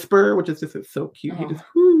whisper, which is just so cute. He just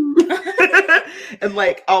and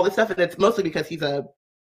like all this stuff, and it's mostly because he's a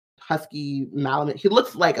husky Malamute. He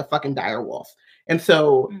looks like a fucking dire wolf, and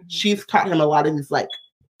so she's taught him a lot of these like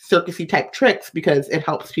circusy type tricks because it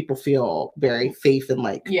helps people feel very safe and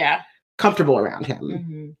like comfortable around him.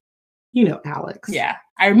 Mm-hmm. You know, Alex. Yeah,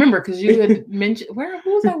 I remember because you had mentioned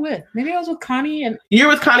who was I with? Maybe I was with Connie and you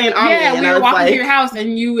were with Connie and Ami. Yeah, we were walking to your house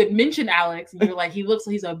and you had mentioned Alex and you were like, he looks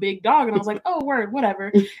like he's a big dog, and I was like, oh word,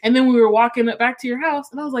 whatever. And then we were walking back to your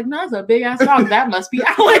house and I was like, no, it's a big ass dog. That must be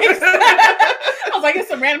Alex. I was like, it's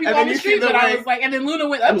some random people on the street, but I was like, and then Luna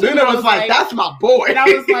went up. And Luna was like, that's my boy. And I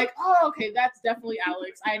was like, oh, okay, that's definitely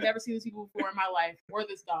Alex. I had never seen these people before in my life or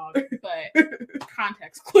this dog, but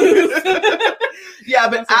context clues. Yeah,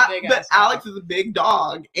 but Alex is a big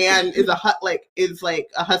dog and is a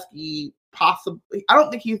husky. Possibly, I don't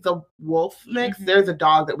think he's a wolf mix. There's a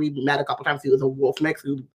dog that we met a couple times. He was a wolf mix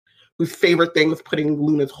whose favorite thing was putting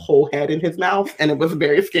Luna's whole head in his mouth, and it was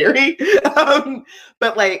very scary.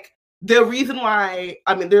 But like the reason why,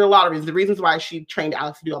 there are a lot of reasons. The reasons why she trained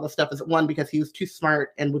Alex to do all this stuff is one, because he was too smart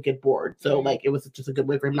and would get bored. So like it was just a good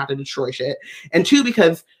way for him not to destroy shit. And two,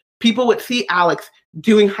 because people would see Alex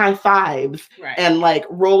doing high fives and like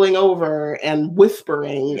rolling over and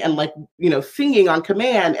whispering and like, singing on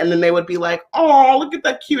command. And then they would be like, oh, look at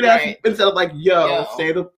that cute ass. Instead of like, yo.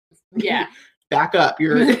 Stay the back up.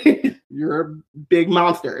 You're you're a big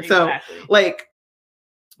monster. Exactly. So like,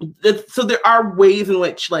 so there are ways in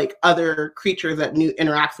which like other creatures that Newt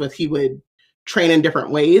interacts with, he would train in different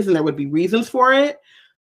ways and there would be reasons for it.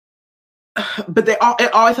 But it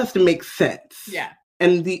always has to make sense. Yeah.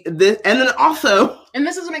 And then also, and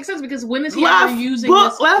this doesn't make sense because when is he ever using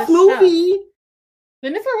this movie? Stuff? The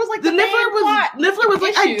Niffler was like Niffler was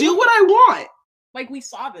like, I do what I want. Like we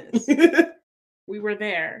saw this, we were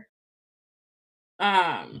there.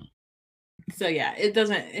 So yeah, it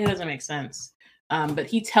doesn't make sense. But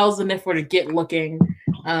he tells the Niffler to get looking.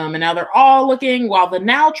 And now they're all looking while the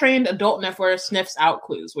now trained adult Niffler sniffs out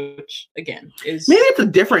clues, which again is maybe it's a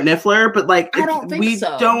different Niffler, but like I don't think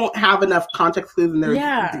so. Don't have enough context clues in there.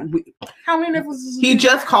 Yeah. How many Nifflers? He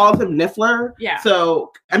just calls him Niffler. Yeah.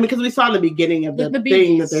 So because we saw in the beginning of the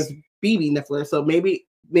thing that there's BB Niffler, so maybe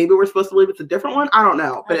we're supposed to believe it's a different one. I don't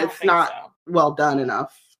know, but it's not well done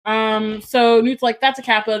enough. So Newt's like, that's a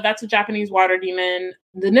Kappa, that's a Japanese water demon.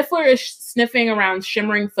 The Niffler is sniffing around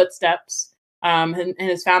shimmering footsteps. And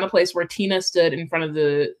has found a place where Tina stood in front of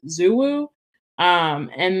the Zulu.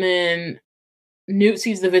 And then Newt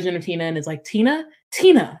sees the vision of Tina and is like, Tina?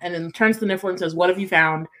 And then turns to the Niffler and says, what have you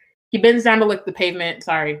found? He bends down to lick the pavement.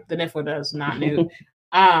 Sorry, the Niffler does, not Newt.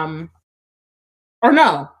 Or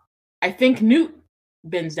no, I think Newt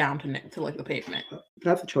bends down to lick the pavement.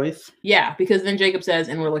 That's a choice. Yeah, because then Jacob says,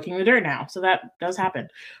 and we're licking the dirt now. So that does happen.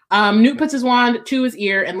 Newt puts his wand to his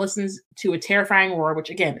ear and listens to a terrifying roar, which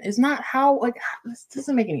again is not how, like, this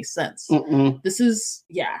doesn't make any sense. This is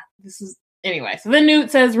anyway. So then Newt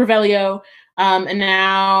says Revelio, and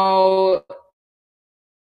now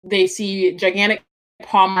they see gigantic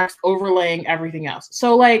paw marks overlaying everything else.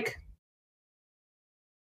 So, like,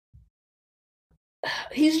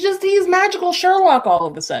 he's magical Sherlock all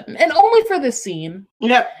of a sudden, and only for this scene.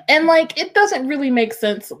 Yep. And like, it doesn't really make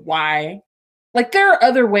sense why. Like, there are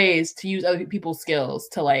other ways to use other people's skills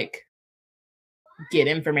to like get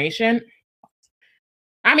information.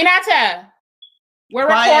 Aminata, we're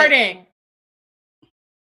recording.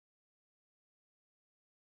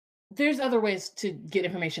 There's other ways to get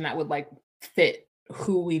information that would like fit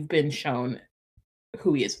who we've been shown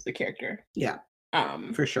who he is as a character. Yeah.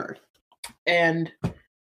 For sure. And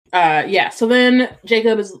so then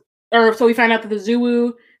Jacob so we find out that the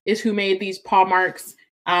Zuu is who made these paw marks.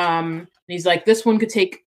 And he's like, this one could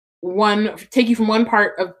take you from one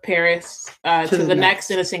part of Paris to the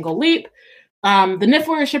next in a single leap. The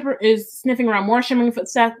Niffler is sniffing around more shimmering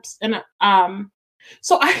footsteps, and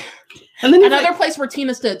another place where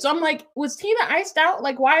Tina stood. So I'm like, was Tina iced out?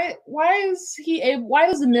 Like, why does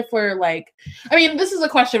the Niffler, like, I mean, this is a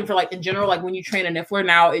question for like in general, like when you train a Niffler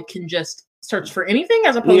now, it can just search for anything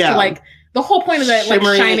as opposed to like the whole point of that, like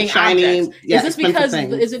shining objects. Is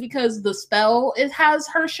it because the spell has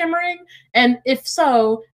her shimmering? And if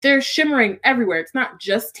so, they're shimmering everywhere. It's not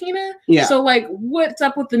just Tina. Yeah. So like, what's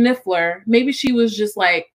up with the Niffler? Maybe she was just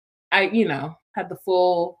like, she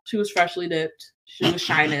was freshly dipped. She was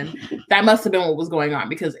shining. That must have been what was going on,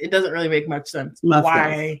 because it doesn't really make much sense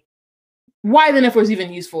why the Niffler is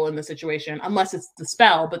even useful in this situation, unless it's the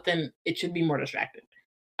spell, but then it should be more distracted.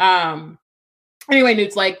 Anyway,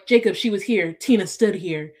 Newt's like, Jacob, she was here. Tina stood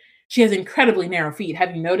here. She has incredibly narrow feet.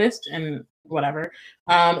 Have you noticed? And whatever.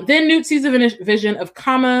 Then Newt sees a vision of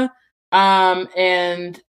Kama,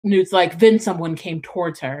 and Newt's like, then someone came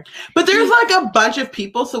towards her. But there's like a bunch of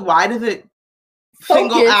people, so why does it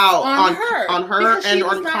single out on her and on Kama? She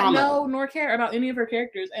does not know nor care about any of her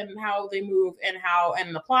characters and how they move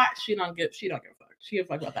and the plot. She don't give a fuck. She give a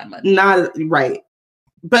fuck about that much. Not right.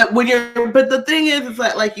 But the thing is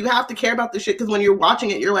that like you have to care about this shit, because when you're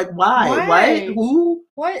watching it, you're like, why? What? Who?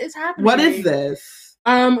 What is happening? What is this?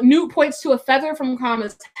 Newt points to a feather from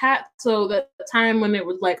Kama's hat, so that the time when it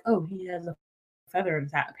was like, oh, he has a feather in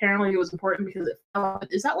his hat. Apparently, it was important because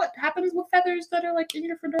is that what happens with feathers that are like in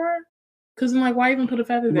your fedora? Because I'm like, why even put a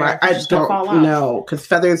feather there? Right, I just don't know, because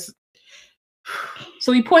feathers.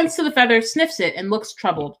 So he points to the feather, sniffs it, and looks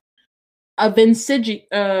troubled. A Vincigium,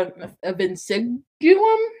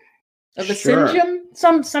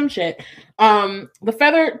 some shit. The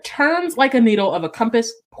feather turns like a needle of a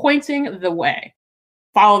compass, pointing the way.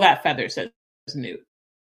 Follow that feather, says Newt.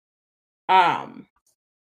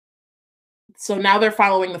 So now they're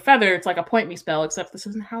following the feather. It's like a point me spell, except this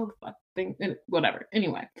isn't how the fuck thing. Whatever.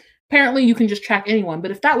 Anyway, apparently you can just track anyone.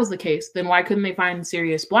 But if that was the case, then why couldn't they find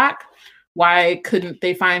Sirius Black? Why couldn't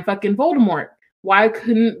they find fucking Voldemort? Why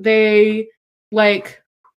couldn't they like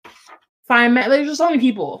find? There's just so many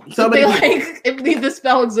people. If the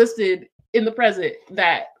spell existed in the present,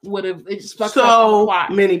 that would have just fucked up the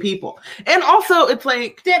plot. Many people, and also it's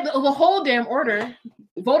like the whole damn order.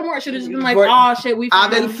 Voldemort should have just been like, "Oh shit, we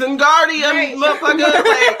found Wingardium,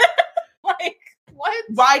 motherfucker!" Like what?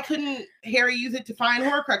 Why couldn't Harry use it to find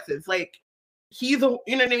Horcruxes? Like you know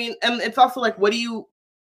what I mean? And it's also like, what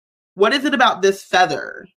is it about this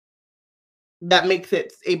feather that makes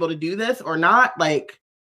it able to do this or not? Like,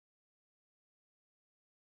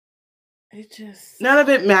 it just, none of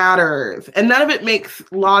it matters, and none of it makes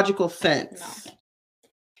logical sense. No.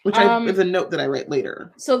 Which is a note that I write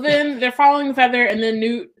later. So then they're following the feather, and then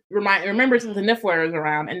Newt remembers that the Niffler is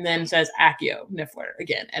around, and then says Accio Niffler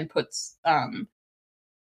again, and puts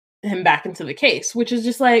him back into the case, which is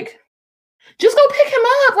just like, just go pick him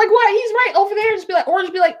up. Like, what? He's right over there. Just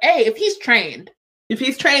be like, hey, if he's trained, then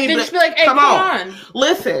just be like, hey, come on.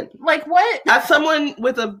 Listen, like what? As someone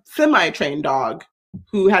with a semi-trained dog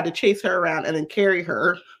who had to chase her around and then carry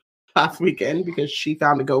her last weekend because she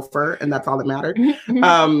found a gopher and that's all that mattered.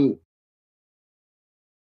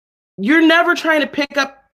 You're never trying to pick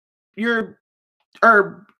up your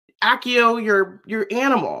Accio, your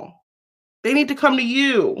animal. They need to come to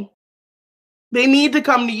you.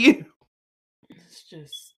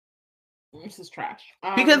 This is trash.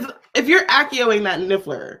 Because if you're Accioing that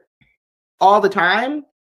Niffler all the time,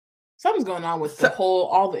 something's going on with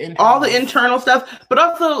all the internal stuff. But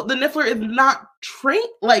also, the Niffler is not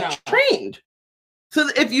trained. So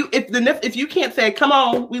if you can't say, come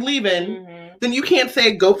on, we leaving, then you can't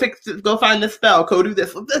say, go fix it, go find this spell, go do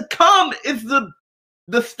this. The come is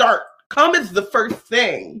the start. Come is the first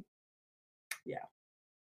thing. Yeah.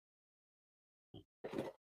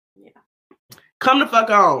 Come the fuck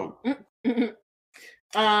on.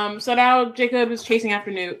 So now Jacob is chasing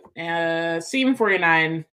after Newt. Scene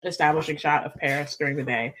 49, establishing shot of Paris during the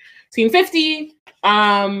day. Scene 50.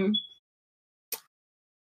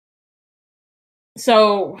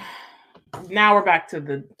 So now we're back to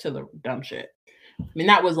the dumb shit. I mean,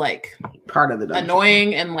 that was like part of the dumb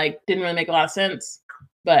annoying shit. And like didn't really make a lot of sense.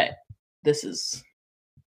 But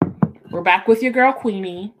we're back with your girl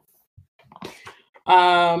Queenie.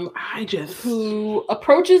 Who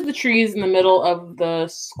approaches the trees in the middle of the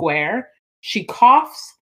square. She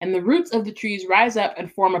coughs, and the roots of the trees rise up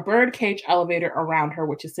and form a birdcage elevator around her,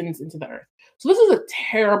 which ascends into the earth. So this is a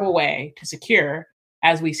terrible way to secure,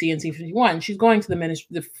 as we see in scene 51. She's going to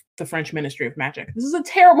the French Ministry of Magic. This is a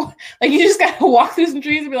terrible, like, you just gotta walk through some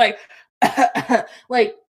trees and be like,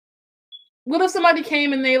 like, what if somebody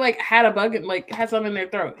came and they like had a bug and like had something in their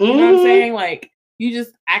throat? You know what I'm saying? Like, you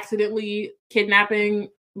just accidentally kidnapping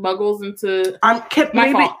muggles into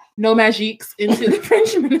my fault. No magiques into the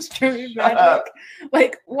French Ministry of Magic.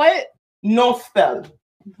 Like, what? No spell.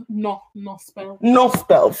 No spell. No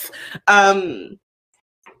spells.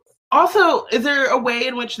 Also, is there a way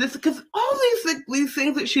in which this, because all these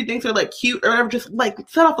things that she thinks are like cute or whatever, just like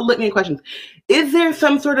set off a litany of questions. Is there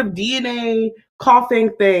some sort of DNA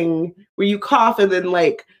coughing thing where you cough and then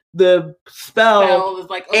like the spell is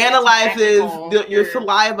like, analyzes your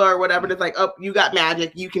saliva or whatever? It's like, oh, you got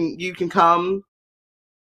magic. You can come.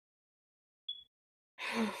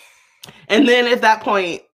 And then at that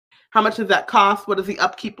point, how much does that cost? What is the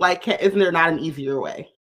upkeep like? Isn't there not an easier way?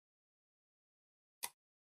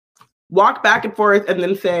 Walk back and forth and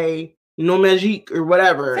then say no magique or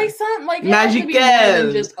whatever. Say something like magique. More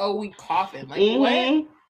than just we coughing. Like what?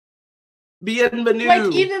 Bienvenue.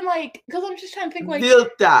 Like even like because I'm just trying to think like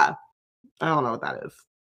Vilta. I don't know what that is.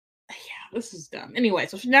 Yeah, this is dumb. Anyway,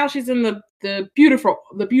 so now she's in the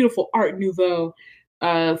beautiful Art Nouveau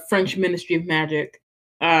French Ministry of Magic.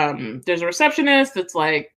 There's a receptionist that's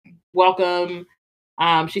like, welcome.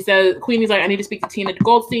 She says, Queenie's like, I need to speak to Tina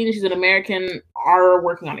Goldstein. She's an American R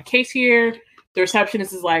working on a case here. The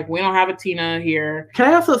receptionist is like, we don't have a Tina here.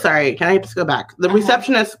 Can I just go back? The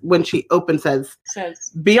receptionist, when she opens, says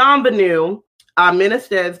Bienvenue,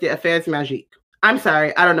 Ministers des Affaires Magiques. I'm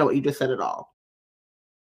sorry, I don't know what you just said at all.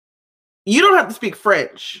 You don't have to speak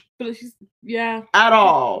French. But she's, yeah. At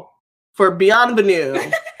all. For Bienvenue.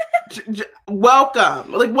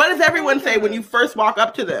 Welcome. Like, what does everyone say when you first walk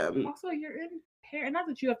up to them? Also, you're in Paris. Not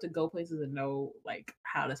that you have to go places and know, like,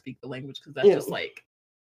 how to speak the language, because that's just, like,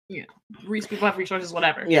 you know, people have resources,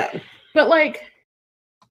 whatever. Yeah. But, like,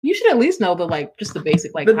 you should at least know the, like, just the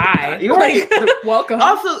basic, like, hi. You're right. Welcome.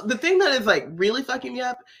 Also, the thing that is, like, really fucking me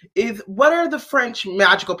up is what are the French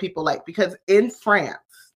magical people like? Because in France,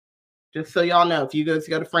 just so y'all know, if you go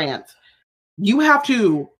to France, you have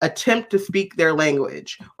to attempt to speak their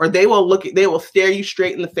language, or they will stare you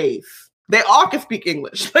straight in the face. They all can speak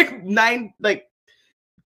English.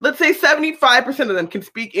 Let's say 75% of them can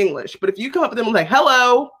speak English. But if you come up to them and like,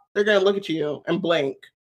 hello, they're gonna look at you and blink.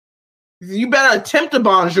 You better attempt a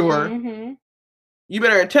bonjour. Mm-hmm. You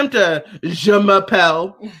better attempt a je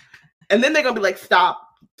m'appelle. And then they're gonna be like, stop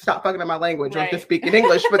fucking up my language. Right. I'm just speaking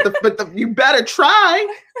English. But you better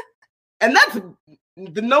try. And that's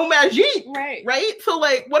the no magique, right? So,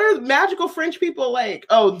 like, what are magical French people like?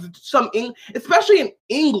 Oh, especially an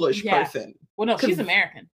English person. Well, no, she's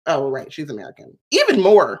American. Oh, right, she's American. Even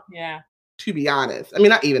more. Yeah. To be honest, I mean,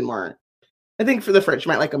 not even more. I think for the French,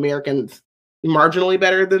 might like Americans marginally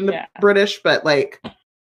better than the British, but like,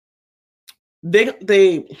 they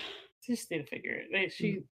just need to figure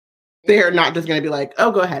it. They're not just gonna be like,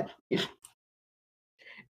 oh, go ahead.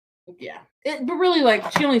 Yeah. But really,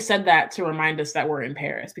 like, she only said that to remind us that we're in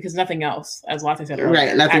Paris, because nothing else, as Latte said earlier,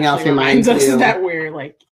 right? Nothing else reminds us that we're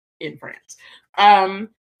like in France.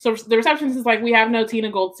 So the receptionist is like, we have no Tina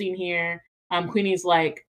Goldstein here. Queenie's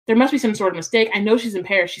like, there must be some sort of mistake. I know she's in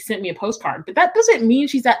Paris. She sent me a postcard, but that doesn't mean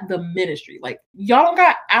she's at the ministry. Like, y'all don't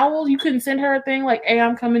got owls. You couldn't send her a thing like, hey,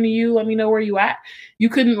 I'm coming to you. Let me know where you at. You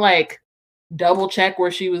couldn't like double check where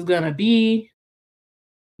she was gonna be.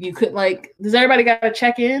 You could like, does everybody got to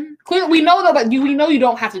check in? Clearly, we know though, but we know you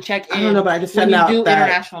don't have to check in. I don't know, but I just found out that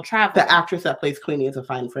international travel. The actress that plays Queenie is a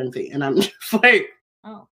fine frenzy, and I'm just like,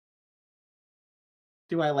 oh,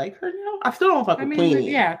 do I like her now? I still don't fuck with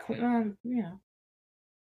Queenie. Yeah,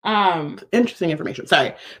 interesting information.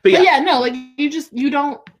 Sorry, but yeah, no, like you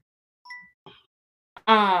don't.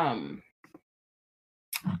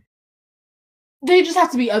 They just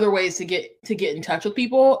have to be other ways to get in touch with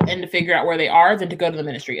people and to figure out where they are than to go to the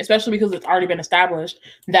ministry, especially because it's already been established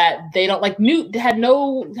that they don't didn't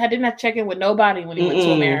have to check in with nobody when he went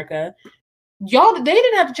to America. They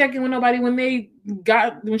didn't have to check in with nobody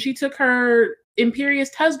when she took her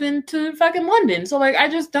imperious husband to fucking London. So I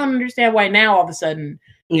just don't understand why now all of a sudden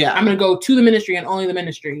I'm gonna go to the ministry and only the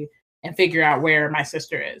ministry and figure out where my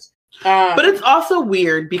sister is. But it's also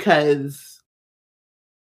weird because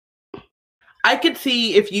I could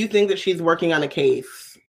see if you think that she's working on a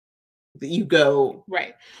case that you go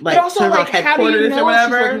right, but also to her headquarters, how do you know or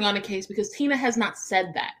whatever. She's working on a case because Tina has not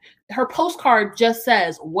said that. Her postcard just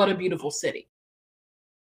says, "What a beautiful city."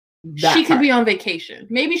 She could be on vacation.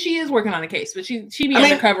 Maybe she is working on a case, but she be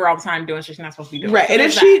undercover all the time doing shit she's not supposed to be doing. Right, so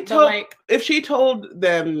and if she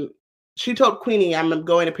told Queenie, "I'm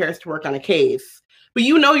going to Paris to work on a case," but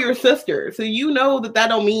you know your sister, so you know that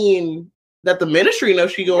don't mean that the ministry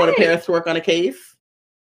knows she going to Paris to work on a case,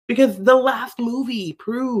 because the last movie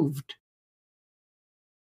proved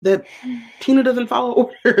that Tina doesn't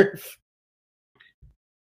follow orders.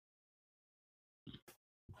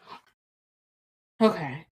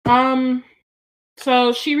 Okay.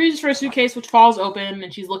 So she reaches for a suitcase which falls open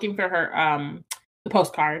and she's looking for her the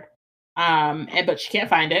postcard. But she can't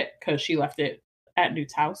find it because she left it at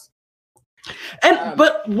Newt's house. And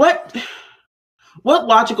but what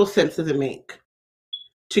logical sense does it make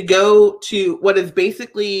to go to what is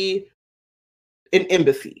basically an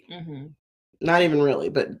embassy? Mm-hmm. Not even really,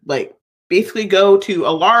 but basically go to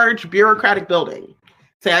a large bureaucratic building.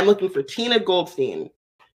 Say, I'm looking for Tina Goldstein.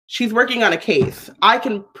 She's working on a case. I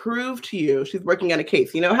can prove to you she's working on a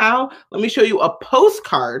case. You know how? Let me show you a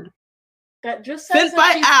postcard that just says sent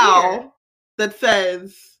by Al that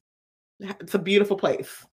says it's a beautiful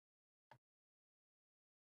place.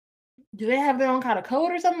 Do they have their own kind of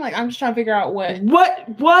code or something? I'm just trying to figure out what.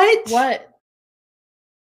 What?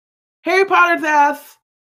 Harry Potter's ass.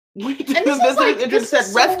 And this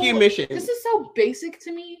is rescue mission. This is so basic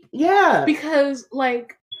to me. Yeah. Because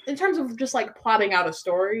in terms of just plotting out a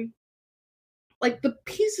story, the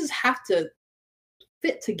pieces have to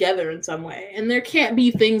fit together in some way, and there can't be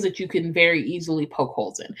things that you can very easily poke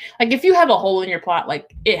holes in. If you have a hole in your plot,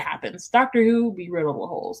 it happens. Doctor Who be riddled with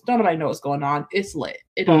holes. Don't nobody know what's going on. It's lit.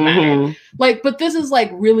 It don't matter. But this is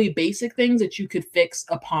really basic things that you could fix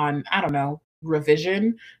upon, I don't know,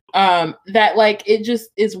 revision. That it just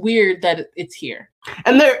is weird that it's here.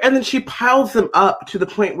 And then she piles them up to the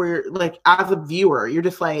point where as a viewer, you're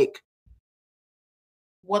just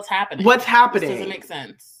what's happening? What's happening? This doesn't make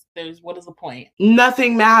sense. What is the point?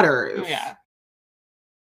 Nothing matters. Yeah.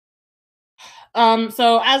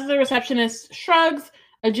 So as the receptionist shrugs,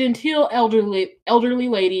 a genteel elderly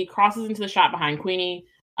lady crosses into the shop behind Queenie.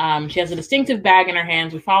 She has a distinctive bag in her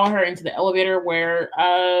hands. We follow her into the elevator where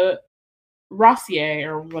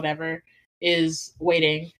Rossier or whatever is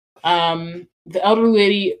waiting. The elderly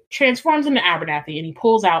lady transforms into Abernathy and he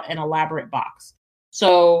pulls out an elaborate box.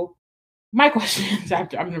 So my question is, I'm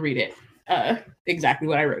going to read it exactly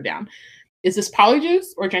what I wrote down. Is this polyjuice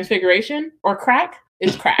or transfiguration or crack?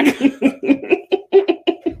 It's crack. And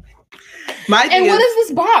what is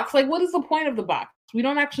this box? What is the point of the box? We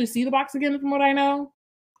don't actually see the box again from what I know.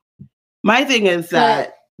 My thing is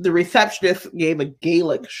that the receptionist gave a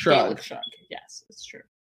Gaelic shrug. Yes, it's true.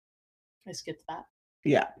 I skipped that.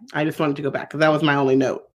 Yeah, I just wanted to go back because that was my only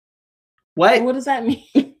note. What? What does that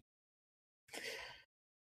mean?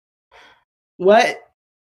 What?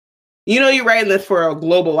 You know you're writing this for a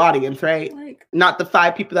global audience, right? Not the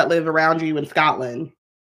 5 people that live around you in Scotland.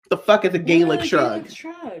 The fuck is a Gaelic shrug? Gaelic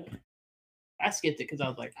shrug. I skipped it because I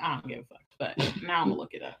was I don't give a fuck. But now I'm gonna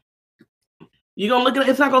look it up. You gonna look at it?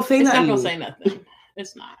 It's not gonna say nothing. It's not gonna say nothing.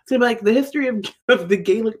 It's not. So the history of the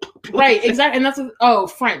Gaelic population. Right, exactly. And that's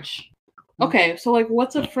French. Okay, so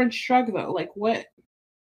what's a French shrug though? What?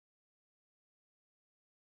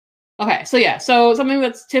 Okay, so yeah, so something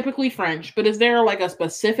that's typically French, but is there a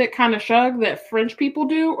specific kind of shrug that French people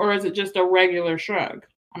do, or is it just a regular shrug?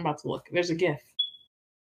 I'm about to look. There's a GIF.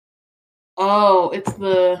 Oh, it's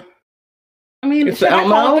the. I mean, it's the Elmo?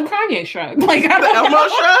 Call it the Kanye shrug. The Elmo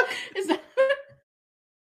shrug? Is that?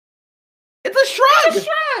 It's a shrug. It's a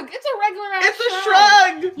shrug. It's a regular ass It's a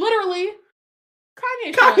shrug. Literally.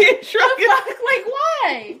 Kanye shrug.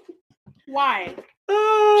 Why? Why?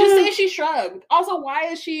 Just say she shrugged. Also, why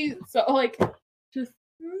is she so just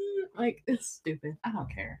it's stupid. I don't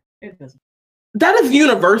care. It doesn't. That is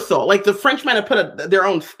universal. The French might have put their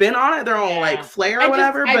own spin on it, their own flair or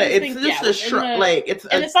whatever, but it's just a shrug.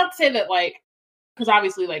 And it's not to say that because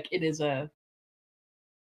obviously it is a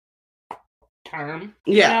term.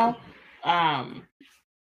 Yeah. You know?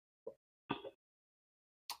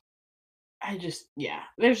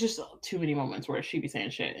 there's just too many moments where she be saying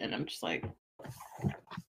shit, and I'm just like,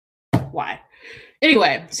 why?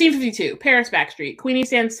 Anyway, scene 52, Paris backstreet. Queenie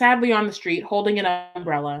stands sadly on the street holding an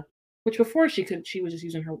umbrella, which before she was just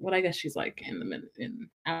using her. What I guess she's like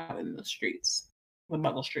out in the streets, the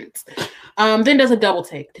Muggle streets. Then does a double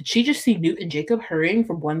take. Did she just see Newt and Jacob hurrying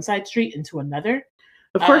from one side street into another?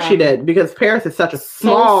 Of course she did, because Paris is such a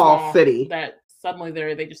small city that suddenly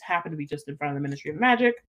they just happen to be just in front of the Ministry of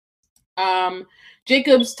Magic.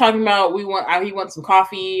 Jacob's talking about he wants some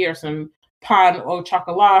coffee or some pain au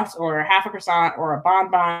chocolat or half a croissant or a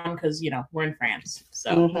bonbon because we're in France.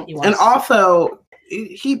 So and also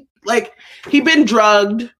he been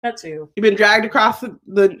drugged. That too. He been dragged across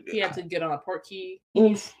the. He had to get on a port key.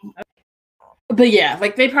 But yeah,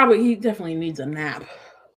 he definitely needs a nap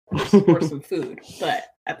or some food. But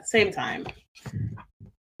at the same time,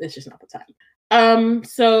 it's just not the time.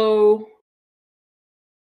 So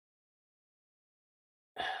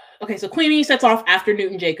Queenie sets off after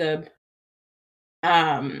Newt and Jacob.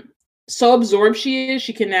 So absorbed she is,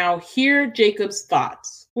 she can now hear Jacob's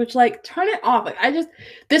thoughts, which turn it off.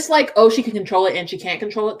 She can control it and she can't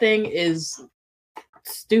control it thing is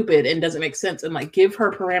stupid and doesn't make sense, and give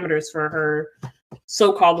her parameters for her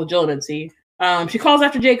so-called legitimacy. She calls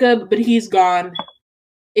after Jacob, but he's gone.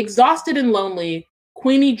 Exhausted and lonely,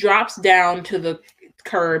 Queenie drops down to the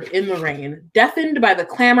curb in the rain, deafened by the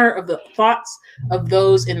clamor of the thoughts of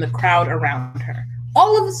those in the crowd around her.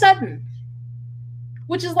 All of a sudden,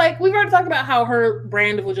 which is we've already talked about how her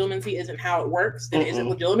brand of legitimacy isn't how it works and isn't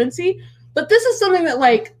legitimacy, but this is something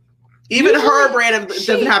that even her brand of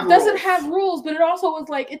doesn't have rules, but it also was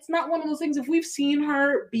it's not one of those things. If we've seen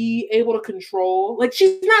her be able to control,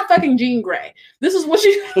 she's not fucking Jean Grey. This is what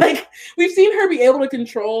she we've seen her be able to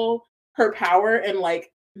control her power, and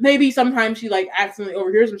maybe sometimes she accidentally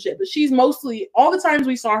overhears some shit, but she's mostly all the times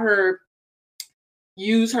we saw her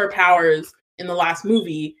use her powers in the last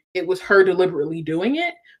movie, it was her deliberately doing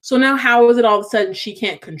it. So now how is it all of a sudden she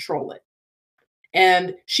can't control it?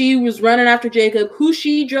 And she was running after Jacob, who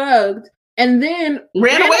she drugged, and then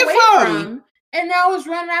ran away from, and now is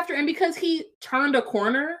running after. And because he turned a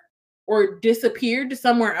corner or disappeared to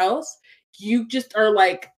somewhere else, you just are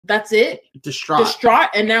that's it, distraught.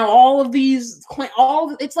 And now all of these,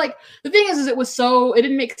 it's the thing is it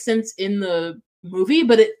didn't make sense in the movie,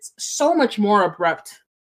 but it's so much more abrupt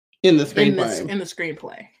in the screenplay. In the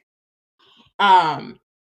screenplay. And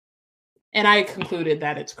I concluded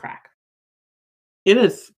that it's crack. It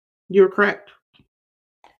is. You're correct.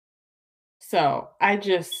 So I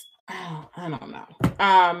don't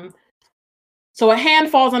know. So a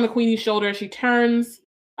hand falls on the Queenie's shoulder. She turns,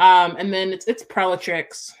 and then it's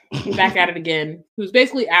Prelatrix back at it again, who's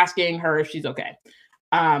basically asking her if she's okay.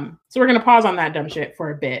 So we're gonna pause on that dumb shit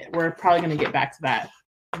for a bit. We're probably gonna get back to that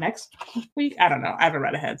next week. I don't know. I haven't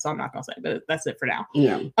read ahead, so I'm not gonna say, but that's it for now.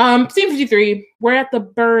 Yeah. Scene 53, we're at the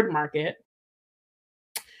bird market.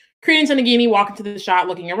 Credence and Nagini walk into the shop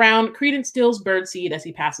looking around. Credence steals birdseed as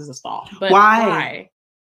he passes a stall. But why?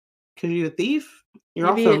 Because you're a thief? You're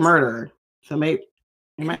also a murderer. So maybe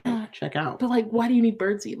you might check out. But why do you need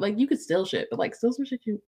birdseed? You could steal shit, but steal some shit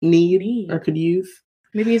you need or could use.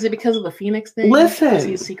 Maybe is it because of the Phoenix thing? Listen. Because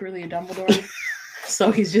he's secretly a Dumbledore.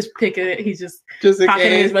 So he's just picking it. He's just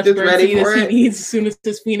pocketing as much birdseed as he needs as soon as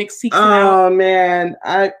his Phoenix seeks him out. Oh, man.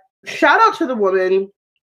 Shout out to the woman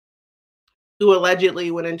who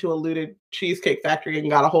allegedly went into a looted cheesecake factory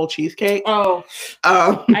and got a whole cheesecake. Oh,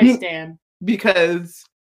 I stand. Because,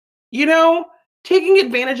 taking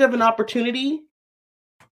advantage of an opportunity,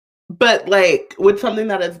 but with something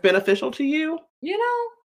that is beneficial to you,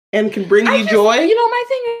 and can bring you joy. My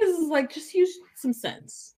thing is just use some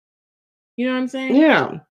sense. You know what I'm saying?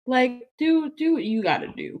 Yeah. Do what you gotta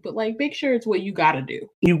do, but make sure it's what you gotta do.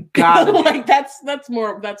 You gotta that's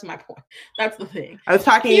my point. That's the thing. I was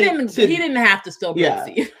talking. He didn't have to still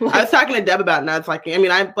birdseed. I was talking to Deb about it, and I was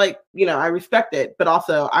I respect it, but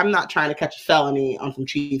also I'm not trying to catch a felony on some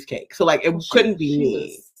cheesecake. So it couldn't be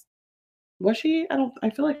me. Was she? I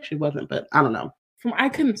feel like she wasn't, but I don't know. I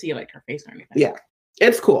couldn't see her face or anything. Yeah,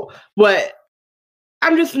 it's cool, but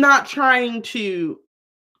I'm just not trying to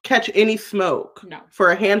catch any smoke for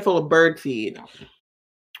a handful of birdseed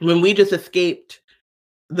when we just escaped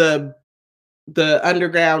the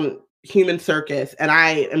underground human circus, and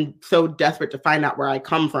I am so desperate to find out where I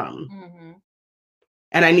come from,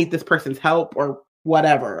 and I need this person's help or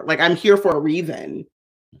whatever. I'm here for a reason.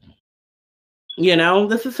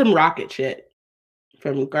 This is some rocket shit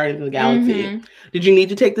from Guardians of the Galaxy. Did you need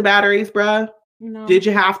to take the batteries, bruh? No. Did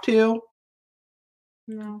you have to?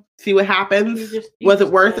 No. See what happens? Was it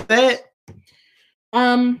worth it?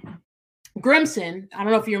 Grimson, I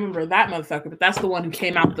don't know if you remember that motherfucker, but that's the one who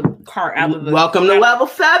came out the car out of the. Welcome to level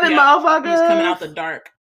 7, motherfucker. He's coming out the dark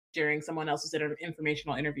during someone else's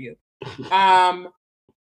informational interview.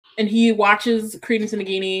 And he watches Credence and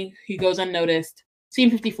Nagini. He goes unnoticed. Scene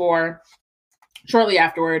 54. Shortly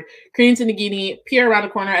afterward, Credence and Nagini peer around the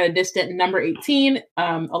corner at a distant number 18.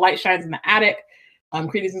 A light shines in the attic.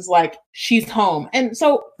 Credence is like, she's home. And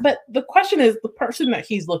so, but the question is the person that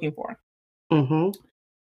he's looking for. Mm-hmm.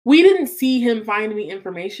 We didn't see him find any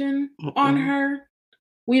information on her.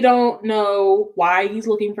 We don't know why he's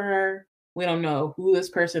looking for her. We don't know who this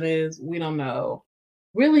person is. We don't know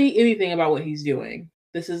really anything about what he's doing.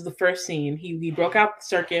 This is the first scene. He broke out the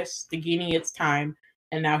circus, Nagini, it's time,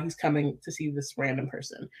 and now he's coming to see this random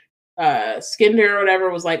person. Skinder or whatever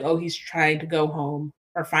was like, oh, he's trying to go home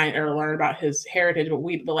or find or learn about his heritage.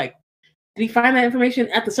 But like, did he find that information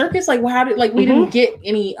at the circus? Like, how did we didn't get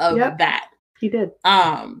any of that. He did.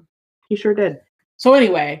 He sure did. So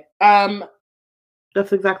anyway,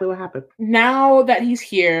 that's exactly what happened. Now that he's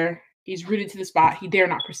here, he's rooted to the spot. He dare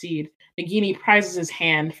not proceed. Nagini prizes his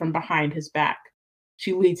hand from behind his back.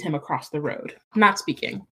 She leads him across the road, not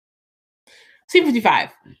speaking. Scene 55.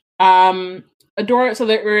 A door. So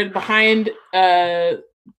that we're behind the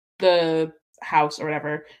house or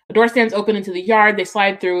whatever. A door stands open into the yard. They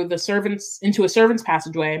slide through into a servant's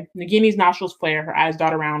passageway. Nagini's nostrils flare. Her eyes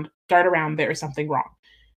dart around. There is something wrong.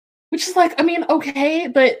 Which is like, I mean, okay,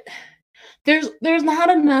 but there's not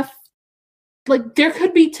enough. Like, there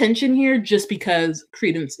could be tension here just because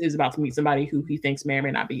Credence is about to meet somebody who he thinks may or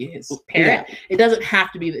may not be his parent. Yeah. It doesn't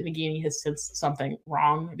have to be that Nagini has sensed something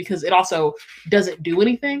wrong, because it also doesn't do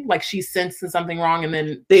anything. Like, she's sensing something wrong and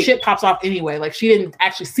then shit pops off anyway. Like, she didn't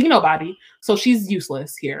actually see nobody, so she's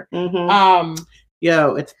useless here. Mm-hmm.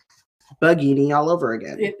 It's Bugini all over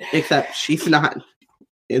again. Except she's not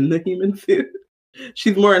in the human suit.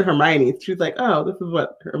 She's more in Hermione. She's like, oh, this is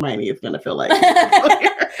what Hermione is going to feel like.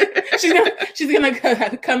 she's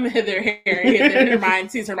gonna come hither, Harry, and then Hermione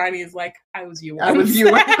sees Hermione is like, I was you once. I was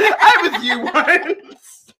you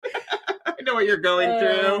once. I know what you're going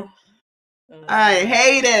through. I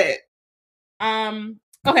hate it.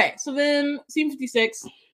 Okay, so then scene 56,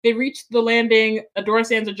 they reach the landing, a door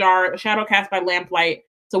stands ajar, a shadow cast by lamplight.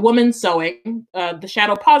 It's a woman sewing. The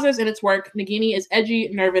shadow pauses in its work. Nagini is edgy,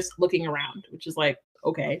 nervous, looking around, which is like,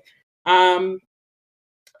 okay.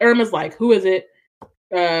 Irma's like, who is it?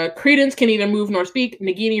 Credence can neither move nor speak.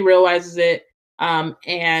 Nagini realizes it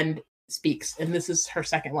and speaks. And this is her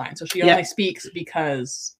second line. So she only speaks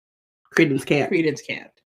because Credence can't.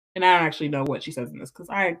 And I don't actually know what she says in this because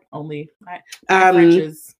French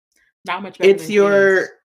is not much better.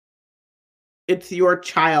 It's your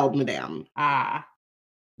child, madame.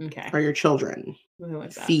 Okay. Or your children.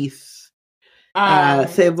 Like Fils.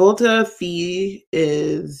 Se volta fi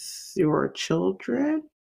is your children.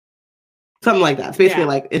 Something like that. It's basically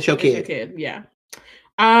like, it's your kid. It's your kid, yeah.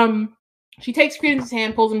 She takes Credence's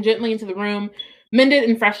hand, pulls him gently into the room. Mended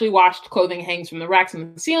and freshly washed clothing hangs from the racks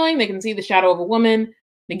in the ceiling. They can see the shadow of a woman.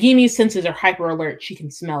 Nagini's senses are hyper alert. She can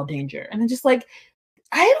smell danger. And then just like,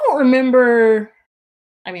 I don't remember.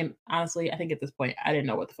 I mean, honestly, I think at this point, I didn't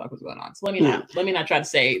know what the fuck was going on. So let me not try to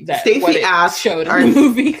say that Stacey what it showed in the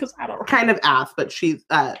movie, because I don't kind of asked, but she's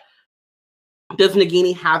does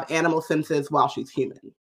Nagini have animal senses while she's human?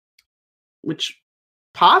 Which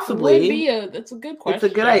possibly would be that's a good question. It's a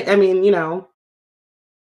good. I mean,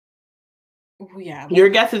 yeah. Your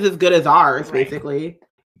guess is as good as ours, right. Basically.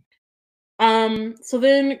 So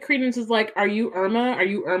then Credence is like, "Are you Irma? Are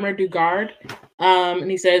you Irma Dugard?" And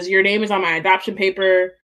he says, "Your name is on my adoption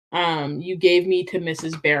paper. You gave me to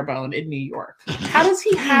Mrs. Barebone in New York." How does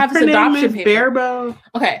he have his adoption paper? Barebone.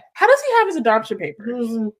 Okay, how does he have his adoption papers?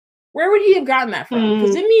 Where would he have gotten that from?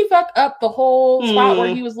 Because didn't he fuck up the whole spot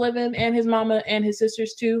where he was living, and his mama and his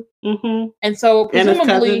sisters too? And so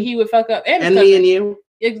presumably he would fuck up and me and you.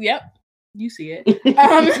 Yep, you see it.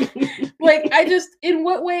 Like, I just, in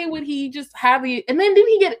what way would he just have the? And then didn't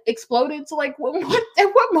he get exploded? So like, at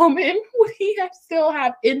what moment would he still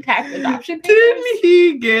have intact adoption papers? Didn't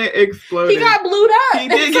he get exploded? He got blued up. He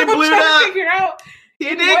did get blued up. Figure out.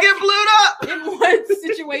 He did get blued up. In what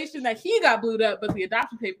situation that he got blued up, but the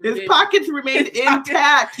adoption papers his pockets remained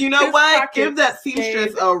intact. You know what? Give that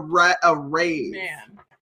seamstress a raise. Man.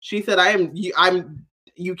 She said,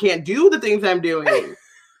 you can't do the things I'm doing.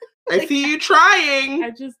 I see you trying. I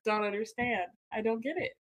just don't understand. I don't get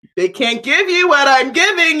it. They can't give you what I'm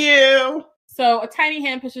giving you. So a tiny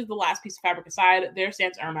hand pushes the last piece of fabric aside. There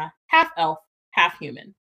stands Irma, half elf, half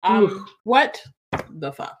human. What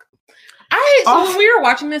the fuck? So when we were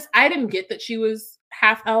watching this, I didn't get that she was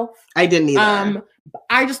half elf. I didn't either.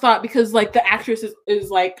 I just thought because like the actress is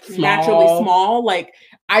like naturally small, like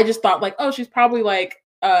I just thought like, oh, she's probably like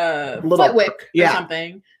Flitwick or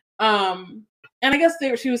something. And I guess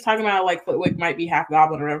she was talking about like Flitwick might be half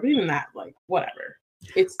goblin or whatever. Even that, like, whatever.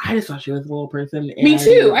 I just thought she was a little person. Me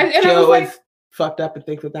too. I was like, fucked up and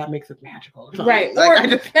thinks that makes it magical, right? Like, or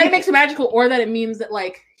that it makes it magical, or that it means that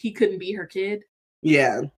like he couldn't be her kid.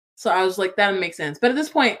 Yeah. So I was like, that makes sense. But at this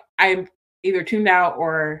point, I'm either tuned out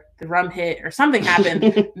or the rum hit or something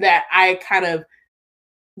happened that I kind of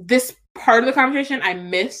this part of the conversation I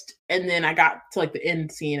missed, and then I got to like the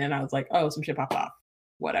end scene and I was like, oh, some shit popped off.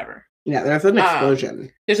 Whatever. Yeah, there's an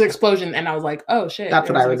explosion. There's an explosion, and I was like, "Oh shit!" That's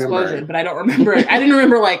what I remember. Explosion, but I don't remember. I didn't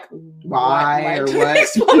remember like why or what.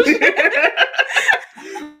 Explosion.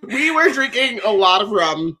 We were drinking a lot of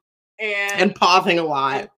rum and pausing a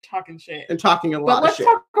lot, and talking shit, and talking a lot. But let's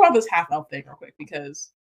talk about this half elf thing real quick because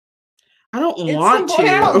I don't want to.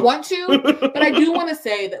 I don't want to, but I do want to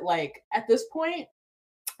say that like at this point,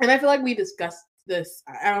 and I feel like we discussed this.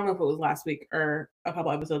 I don't know if it was last week or a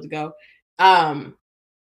couple episodes ago.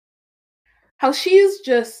 How she's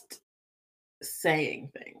just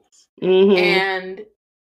saying things and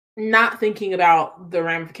not thinking about the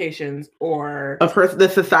ramifications or of the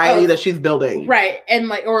society that she's building, right? And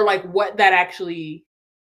like, or like what that actually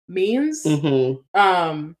means. In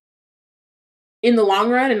the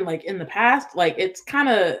long run, and like in the past, like it's kind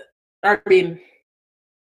of, I mean,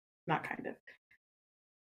 not kind of.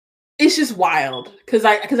 It's just wild because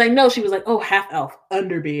I know she was like, oh, half elf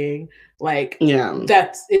underbeing, like, yeah,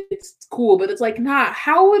 it's cool, but it's like, nah,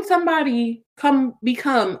 how would somebody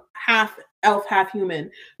become half elf, half human,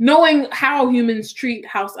 knowing how humans treat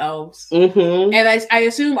house elves? And I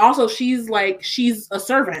assume also she's a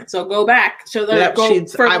servant, so go back, so go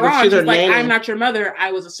further on. She's like, I'm not your mother,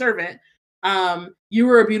 I was a servant. You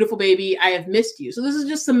were a beautiful baby, I have missed you. So this is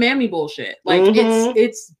just some mammy bullshit. Like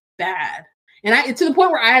it's bad. And to the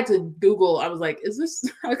point where I had to Google, I was like, is this,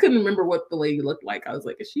 I couldn't remember what the lady looked like. I was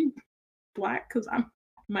like, is she black? Because I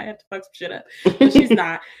might have to fuck some shit up. But she's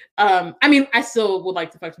not. I mean, I still would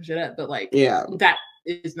like to fuck some shit up, but like, yeah, that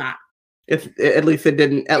is not. At least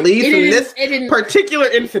in this particular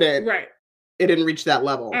incident, right? It didn't reach that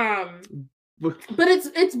level. But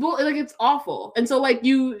it's awful. And so like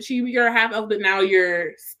you're a half elf, but now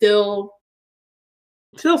you're still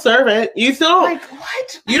servant. You still like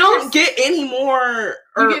what? You don't get any more.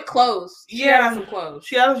 You get clothes. She has some clothes.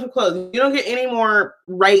 You don't get any more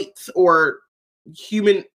rights or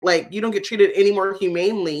human. Like you don't get treated any more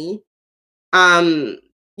humanely. You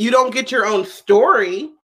don't get your own story.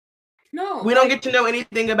 No, we don't get to know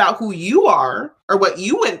anything about who you are or what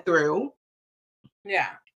you went through. Yeah.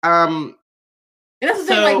 And that's the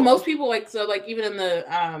thing. Like most people, like even in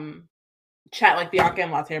the chat, like Bianca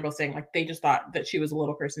and Latte are both saying like they just thought that she was a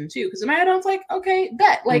little person too, because in my head I was like, okay,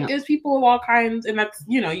 bet like there's people of all kinds, and that's,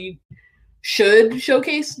 you know, you should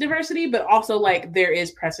showcase diversity, but also like there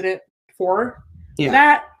is precedent for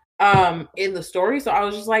that in the story. So I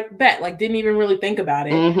was just like, bet, like didn't even really think about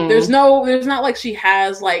it. There's not like she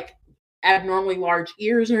has like abnormally large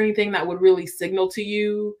ears or anything that would really signal to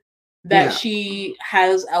you that she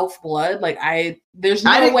has elf blood. Like there's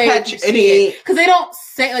no way to see it because they don't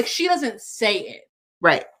say, like, she doesn't say it,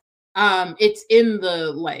 right? It's in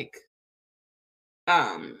the like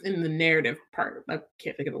in the narrative part. I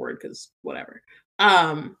can't think of the word because whatever.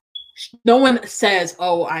 No one says,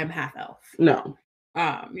 oh, I'm half elf. No.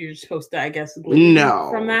 You're supposed to, I guess, glean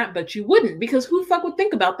from that, but you wouldn't, because who the fuck would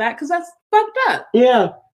think about that? Because that's fucked up.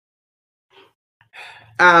 Yeah.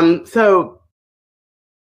 So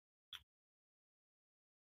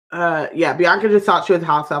Bianca just thought she was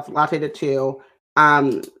house elf. Latte did too.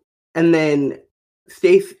 And then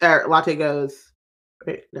Latte goes,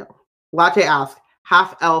 wait, no. Latte asked,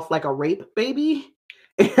 half elf like a rape baby?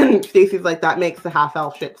 And Stacey's like, that makes the half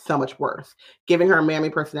elf shit so much worse, giving her a mammy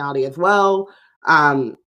personality as well.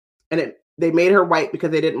 And they made her white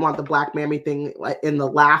because they didn't want the black mammy thing like in the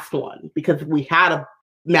last one, because we had a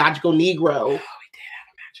magical Negro.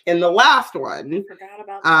 In the last one. I forgot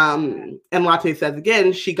about that. And Latte says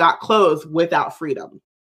again, she got clothes without freedom.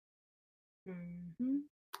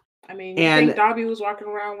 I mean, you think Dobby was walking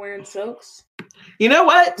around wearing silks? You know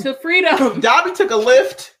what? To freedom. Dobby took a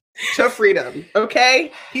lift to freedom.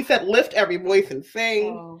 Okay? He said, lift every voice and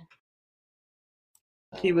sing. Oh.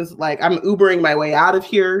 He was like, I'm Ubering my way out of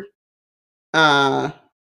here. All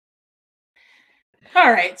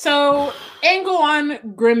right. So, angle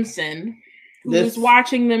on Grimson. who's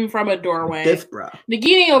watching them from a doorway. This bro.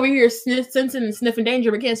 Nagini over here sensing and sniffing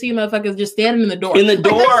danger, but can't see motherfuckers just standing in the door. In the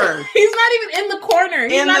door. He's not even in the corner.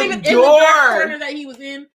 He's not even in the dark corner that he was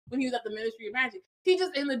in when he was at the Ministry of Magic. He's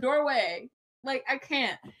just in the doorway. Like, I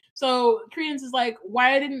can't. So Credence is like,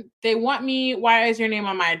 why didn't they want me? Why is your name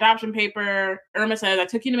on my adoption paper? Irma says, I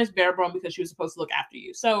took you to Miss Barebone because she was supposed to look after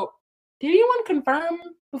you. So did anyone confirm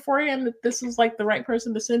beforehand that this was like the right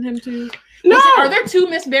person to send him to? No. Are there two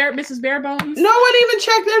Mrs. Barebones? No one even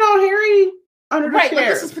checked in on Harry under the chair. Like,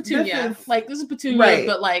 this is Petunia. This is Petunia, right.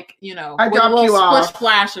 But like, you know, I with a dropped little you off. splish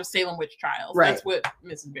flash of Salem Witch Trials. Right. That's what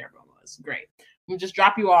Mrs. Barebone was. Great. We'll just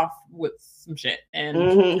drop you off with some shit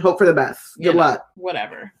and hope for the best. Good luck.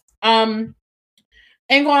 Whatever.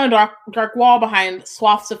 Angle on a dark wall behind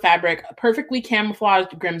swaths of fabric, a perfectly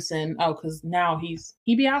camouflaged Grimson. Oh, because now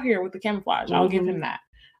he be out here with the camouflage. I'll give him that.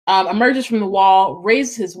 Emerges from the wall,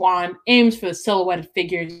 raises his wand, aims for the silhouetted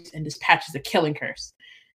figures, and dispatches a killing curse.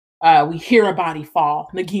 We hear a body fall.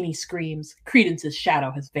 Nagini screams. Credence's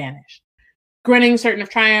shadow has vanished. Grinning, certain of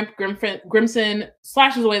triumph, Grimson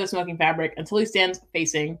slashes away the smoking fabric until he stands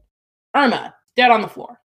facing Irma, dead on the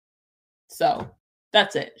floor. So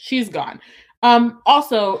that's it. She's gone.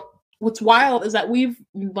 Also, what's wild is that we've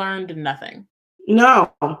learned nothing.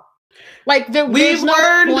 No. Like we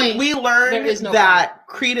learned that point.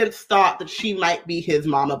 Credence thought that she might be his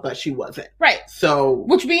mama, but she wasn't. Right. So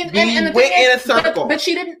which means and the went in a circle. But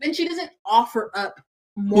she didn't, and she doesn't offer up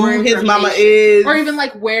more who his mama is, or even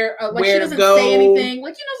like where she doesn't say anything.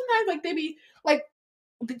 Like, you know, sometimes like they be like,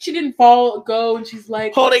 she didn't go, and she's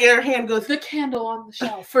like holding in her hand, goes the candle on the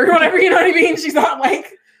shelf or whatever. You know what I mean? She's not like.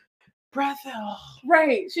 Brother.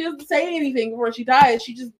 Right. She doesn't say anything before she dies.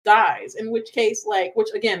 She just dies. In which case, which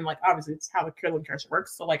again, obviously it's how the killing curse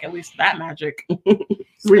works. So at least that magic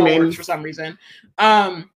remains for some reason.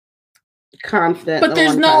 Constant. But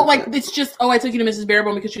there's no it's just, I took you to Mrs.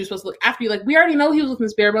 Barebone because she was supposed to look after you. We already know he was with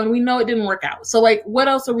Miss Barebone. We know it didn't work out. So what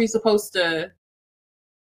else are we supposed to?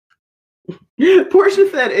 Portia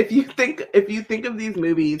said, if you think of these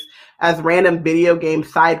movies as random video game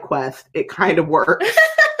side quests, it kind of works.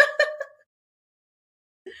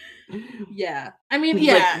 Yeah, I mean,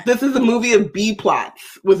 yeah. This is a movie of B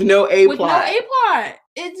plots with no A plot. No A plot.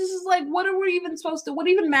 It just is what are we even supposed to? What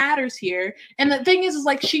even matters here? And the thing is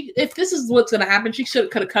if this is what's going to happen, she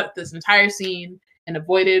could have cut this entire scene and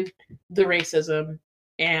avoided the racism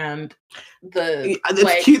and the.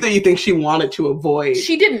 It's cute that you think she wanted to avoid.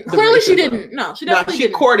 She didn't. Clearly, racism. She didn't. No, she definitely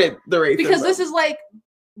didn't. She courted the racism because this is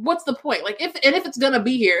what's the point? If it's going to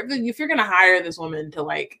be here, if you're going to hire this woman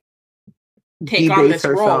to take on this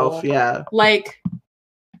role, yeah,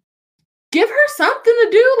 give her something to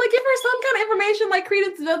do, give her some kind of information.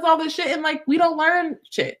 Credence does all this shit, and we don't learn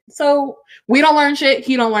shit. So we don't learn shit.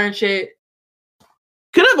 He don't learn shit.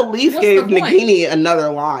 Could have at least gave Nagini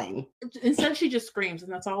another line. Instead, she just screams,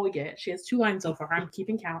 and that's all we get. She has 2 lines so far. I'm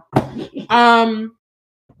keeping count.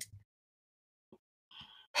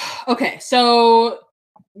 Okay, so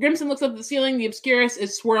Grimson looks up at the ceiling. The Obscurus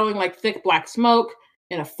is swirling like thick black smoke.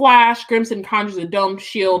 In a flash, Grimson conjures a domed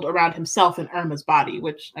shield around himself and Irma's body,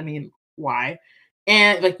 which, I mean, why?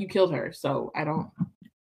 And, you killed her, so I don't...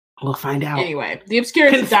 We'll find out. Anyway, the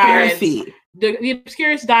Obscurus dives. The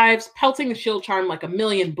Obscurus dives, pelting the shield charm like a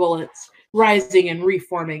million bullets, rising and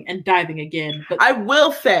reforming and diving again. But I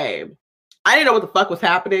will say, I didn't know what the fuck was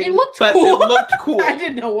happening. It looked cool. It looked cool. I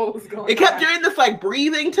didn't know what was going on. It kept doing this,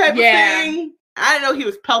 breathing type of thing. I didn't know he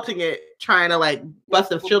was pelting it, trying to bust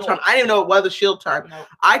the shield charm. I didn't even know it was a shield charm. Nope.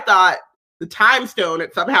 I thought the time stone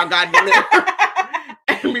had somehow gotten in there.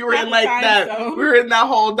 And we were in we were in that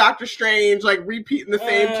whole Doctor Strange, repeating the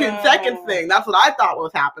same 10 seconds thing. That's what I thought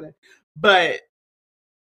was happening. But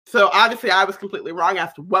so obviously I was completely wrong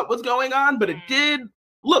as to what was going on, but it did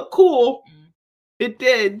look cool. It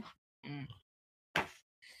did.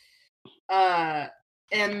 And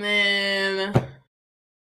then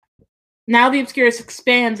now the Obscurus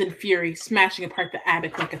expands in fury, smashing apart the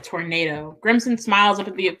attic like a tornado. Grimson smiles up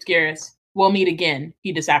at the Obscurus. We'll meet again.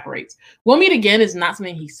 He disapparates. We'll meet again is not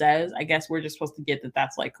something he says. I guess we're just supposed to get that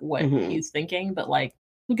that's what he's thinking, but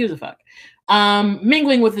who gives a fuck?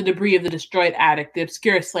 Mingling with the debris of the destroyed attic, the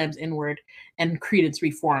Obscurus slams inward and Credence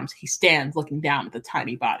reforms. He stands looking down at the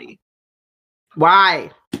tiny body.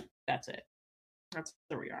 Why? That's it. That's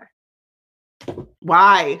where we are.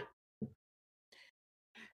 Why?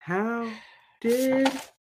 How did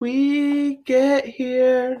we get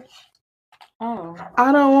here? Oh.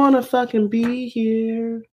 I don't want to fucking be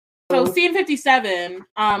here. So scene 57,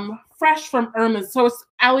 fresh from Irma's, so it's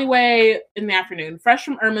alleyway in the afternoon, fresh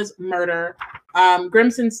from Irma's murder.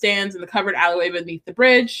 Grimson stands in the covered alleyway beneath the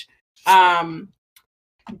bridge.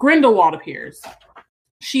 Grindelwald appears.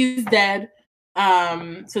 She's dead,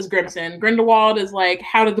 says Grimson. Grindelwald is like,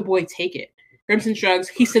 how did the boy take it? Grimson shrugs.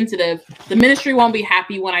 He's sensitive. The ministry won't be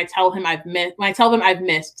happy when I tell him I've missed. When I tell them I've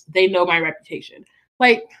missed, they know my reputation.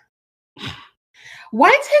 Like, why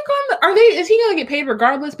take on the? Are they? Is he gonna get paid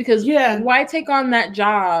regardless? Because why take on that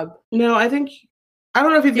job? No, I don't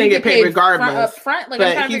know if he's gonna get paid regardless. Front, like,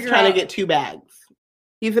 but he's trying to get 2 bags.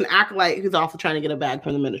 He's an acolyte who's also trying to get a bag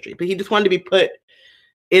from the ministry, but he just wanted to be put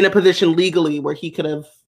in a position legally where he could have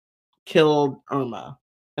killed Irma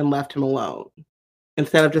and left him alone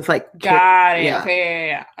instead of just like. Got it. Yeah.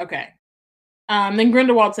 Okay. Okay. Then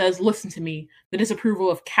Grindelwald says, "Listen to me. The disapproval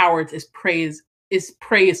of cowards is praise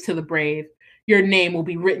to the brave. Your name will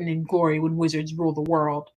be written in glory when wizards rule the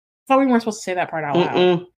world." I thought we weren't supposed to say that part out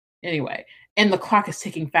loud. Anyway, and the clock is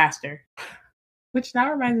ticking faster, which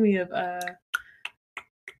now reminds me of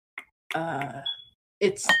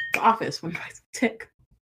it's The Office when I tick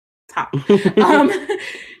top.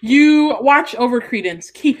 You watch over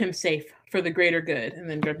Credence, keep him safe for the greater good, and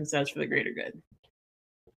then Griffin says, "For the greater good,"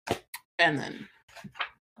 and then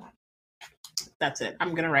that's it.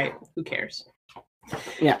 I'm gonna write. Who cares?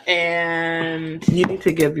 Yeah. And you need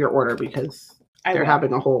to give your order because they're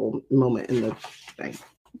having a whole moment in the thing.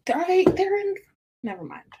 They're in. Never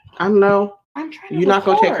mind. I don't know. I'm trying to. You're not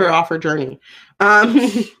going to take her off her journey.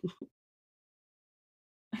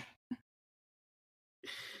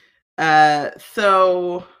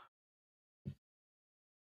 So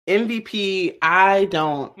MVP, I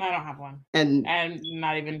don't have one. And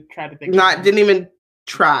not even tried to think. Didn't even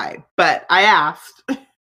try, but I asked.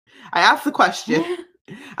 I asked the question.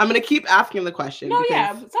 I'm going to keep asking the question. No,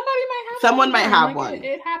 yeah, someone might have one.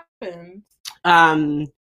 It happens.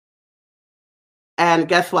 And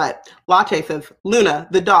guess what? Latte says, Luna,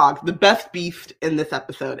 the dog, the best beast in this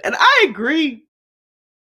episode. And I agree.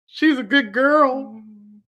 She's a good girl.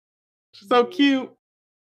 She's so cute.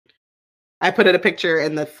 I put in a picture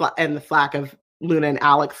in the Slack of Luna and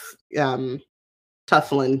Alex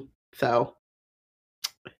tussling. So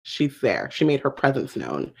she's there. She made her presence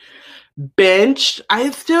known. Benched.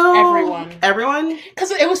 Everyone.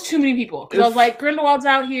 Because it was too many people. Because I was like, Grindelwald's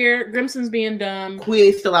out here. Grimson's being dumb.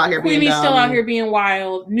 Queenie's still out here being dumb. Still out here being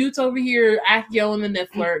wild. Newt's over here yelling the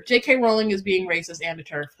Niffler. J.K. Rowling is being racist and a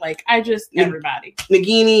turf. Like, everybody.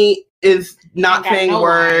 Nagini is not saying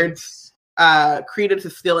words. Credence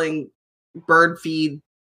is stealing bird feed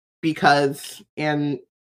because, and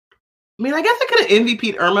I mean, I guess I could have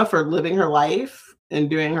MVP'd Irma for living her life and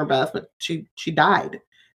doing her best, but she died.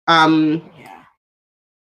 Portia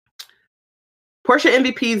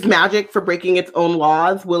MVP's magic for breaking its own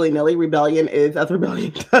laws willy-nilly. Rebellion is as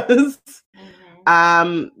rebellion does.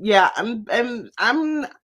 I'm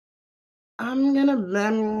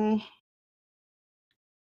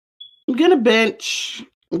gonna bench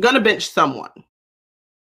someone,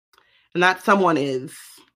 and that someone is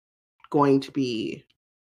going to be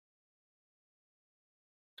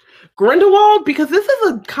Grindelwald, because this is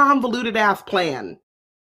a convoluted ass plan.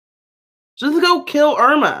 Just go kill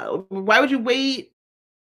Irma. Why would you wait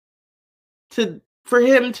for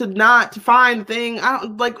him to find the thing? I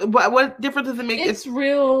don't like. What difference does it make? It's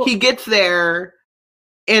real. He gets there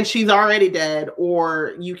and she's already dead,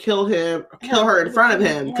 or you kill her in front of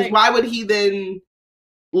him. Because why would he then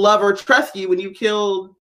love or trust you when you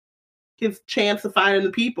killed his chance of finding the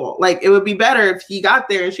people? Like, it would be better if he got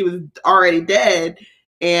there and she was already dead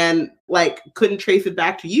and like couldn't trace it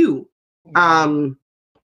back to you.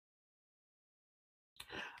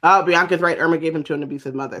 Bianca's right. Irma gave him to an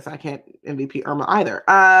abusive mother, so I can't MVP Irma either.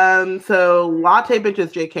 So Latte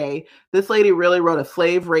bitches JK. This lady really wrote a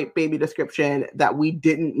slave rape baby description that we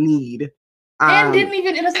didn't need. And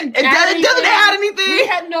it doesn't add anything. We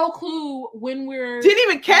had no clue when didn't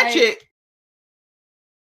even catch it.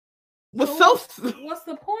 What's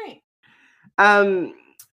the point?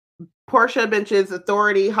 Portia benches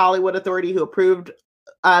Hollywood authority who approved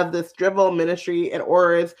of this drivel ministry and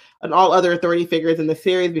Auras and all other authority figures in the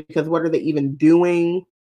series, because what are they even doing?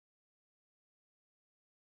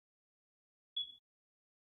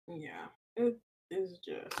 Yeah, it is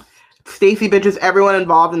just. Stacey benches everyone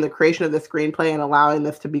involved in the creation of the screenplay and allowing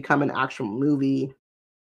this to become an actual movie.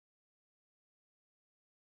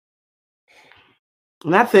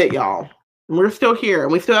 And that's it, y'all. We're still here,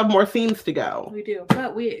 and we still have more scenes to go. We do,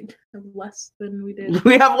 but we have less than we did.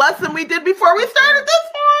 We have less than we did before we started this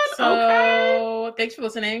one. So, Thanks for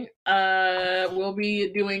listening. We'll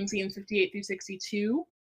be doing scenes 58 through 62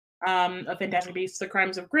 of Fantastic Beasts: The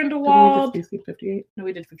Crimes of Grindelwald. Did we just do 58? No,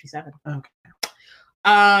 we did 57. Okay.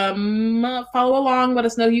 Follow along. Let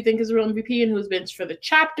us know who you think is a real MVP and who's benched for the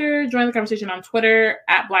chapter. Join the conversation on Twitter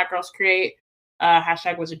 @BlackGirlsCreate.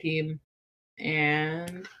 Hashtag Wizard Team.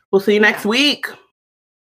 And we'll see you next week.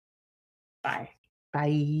 Bye.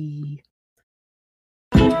 Bye.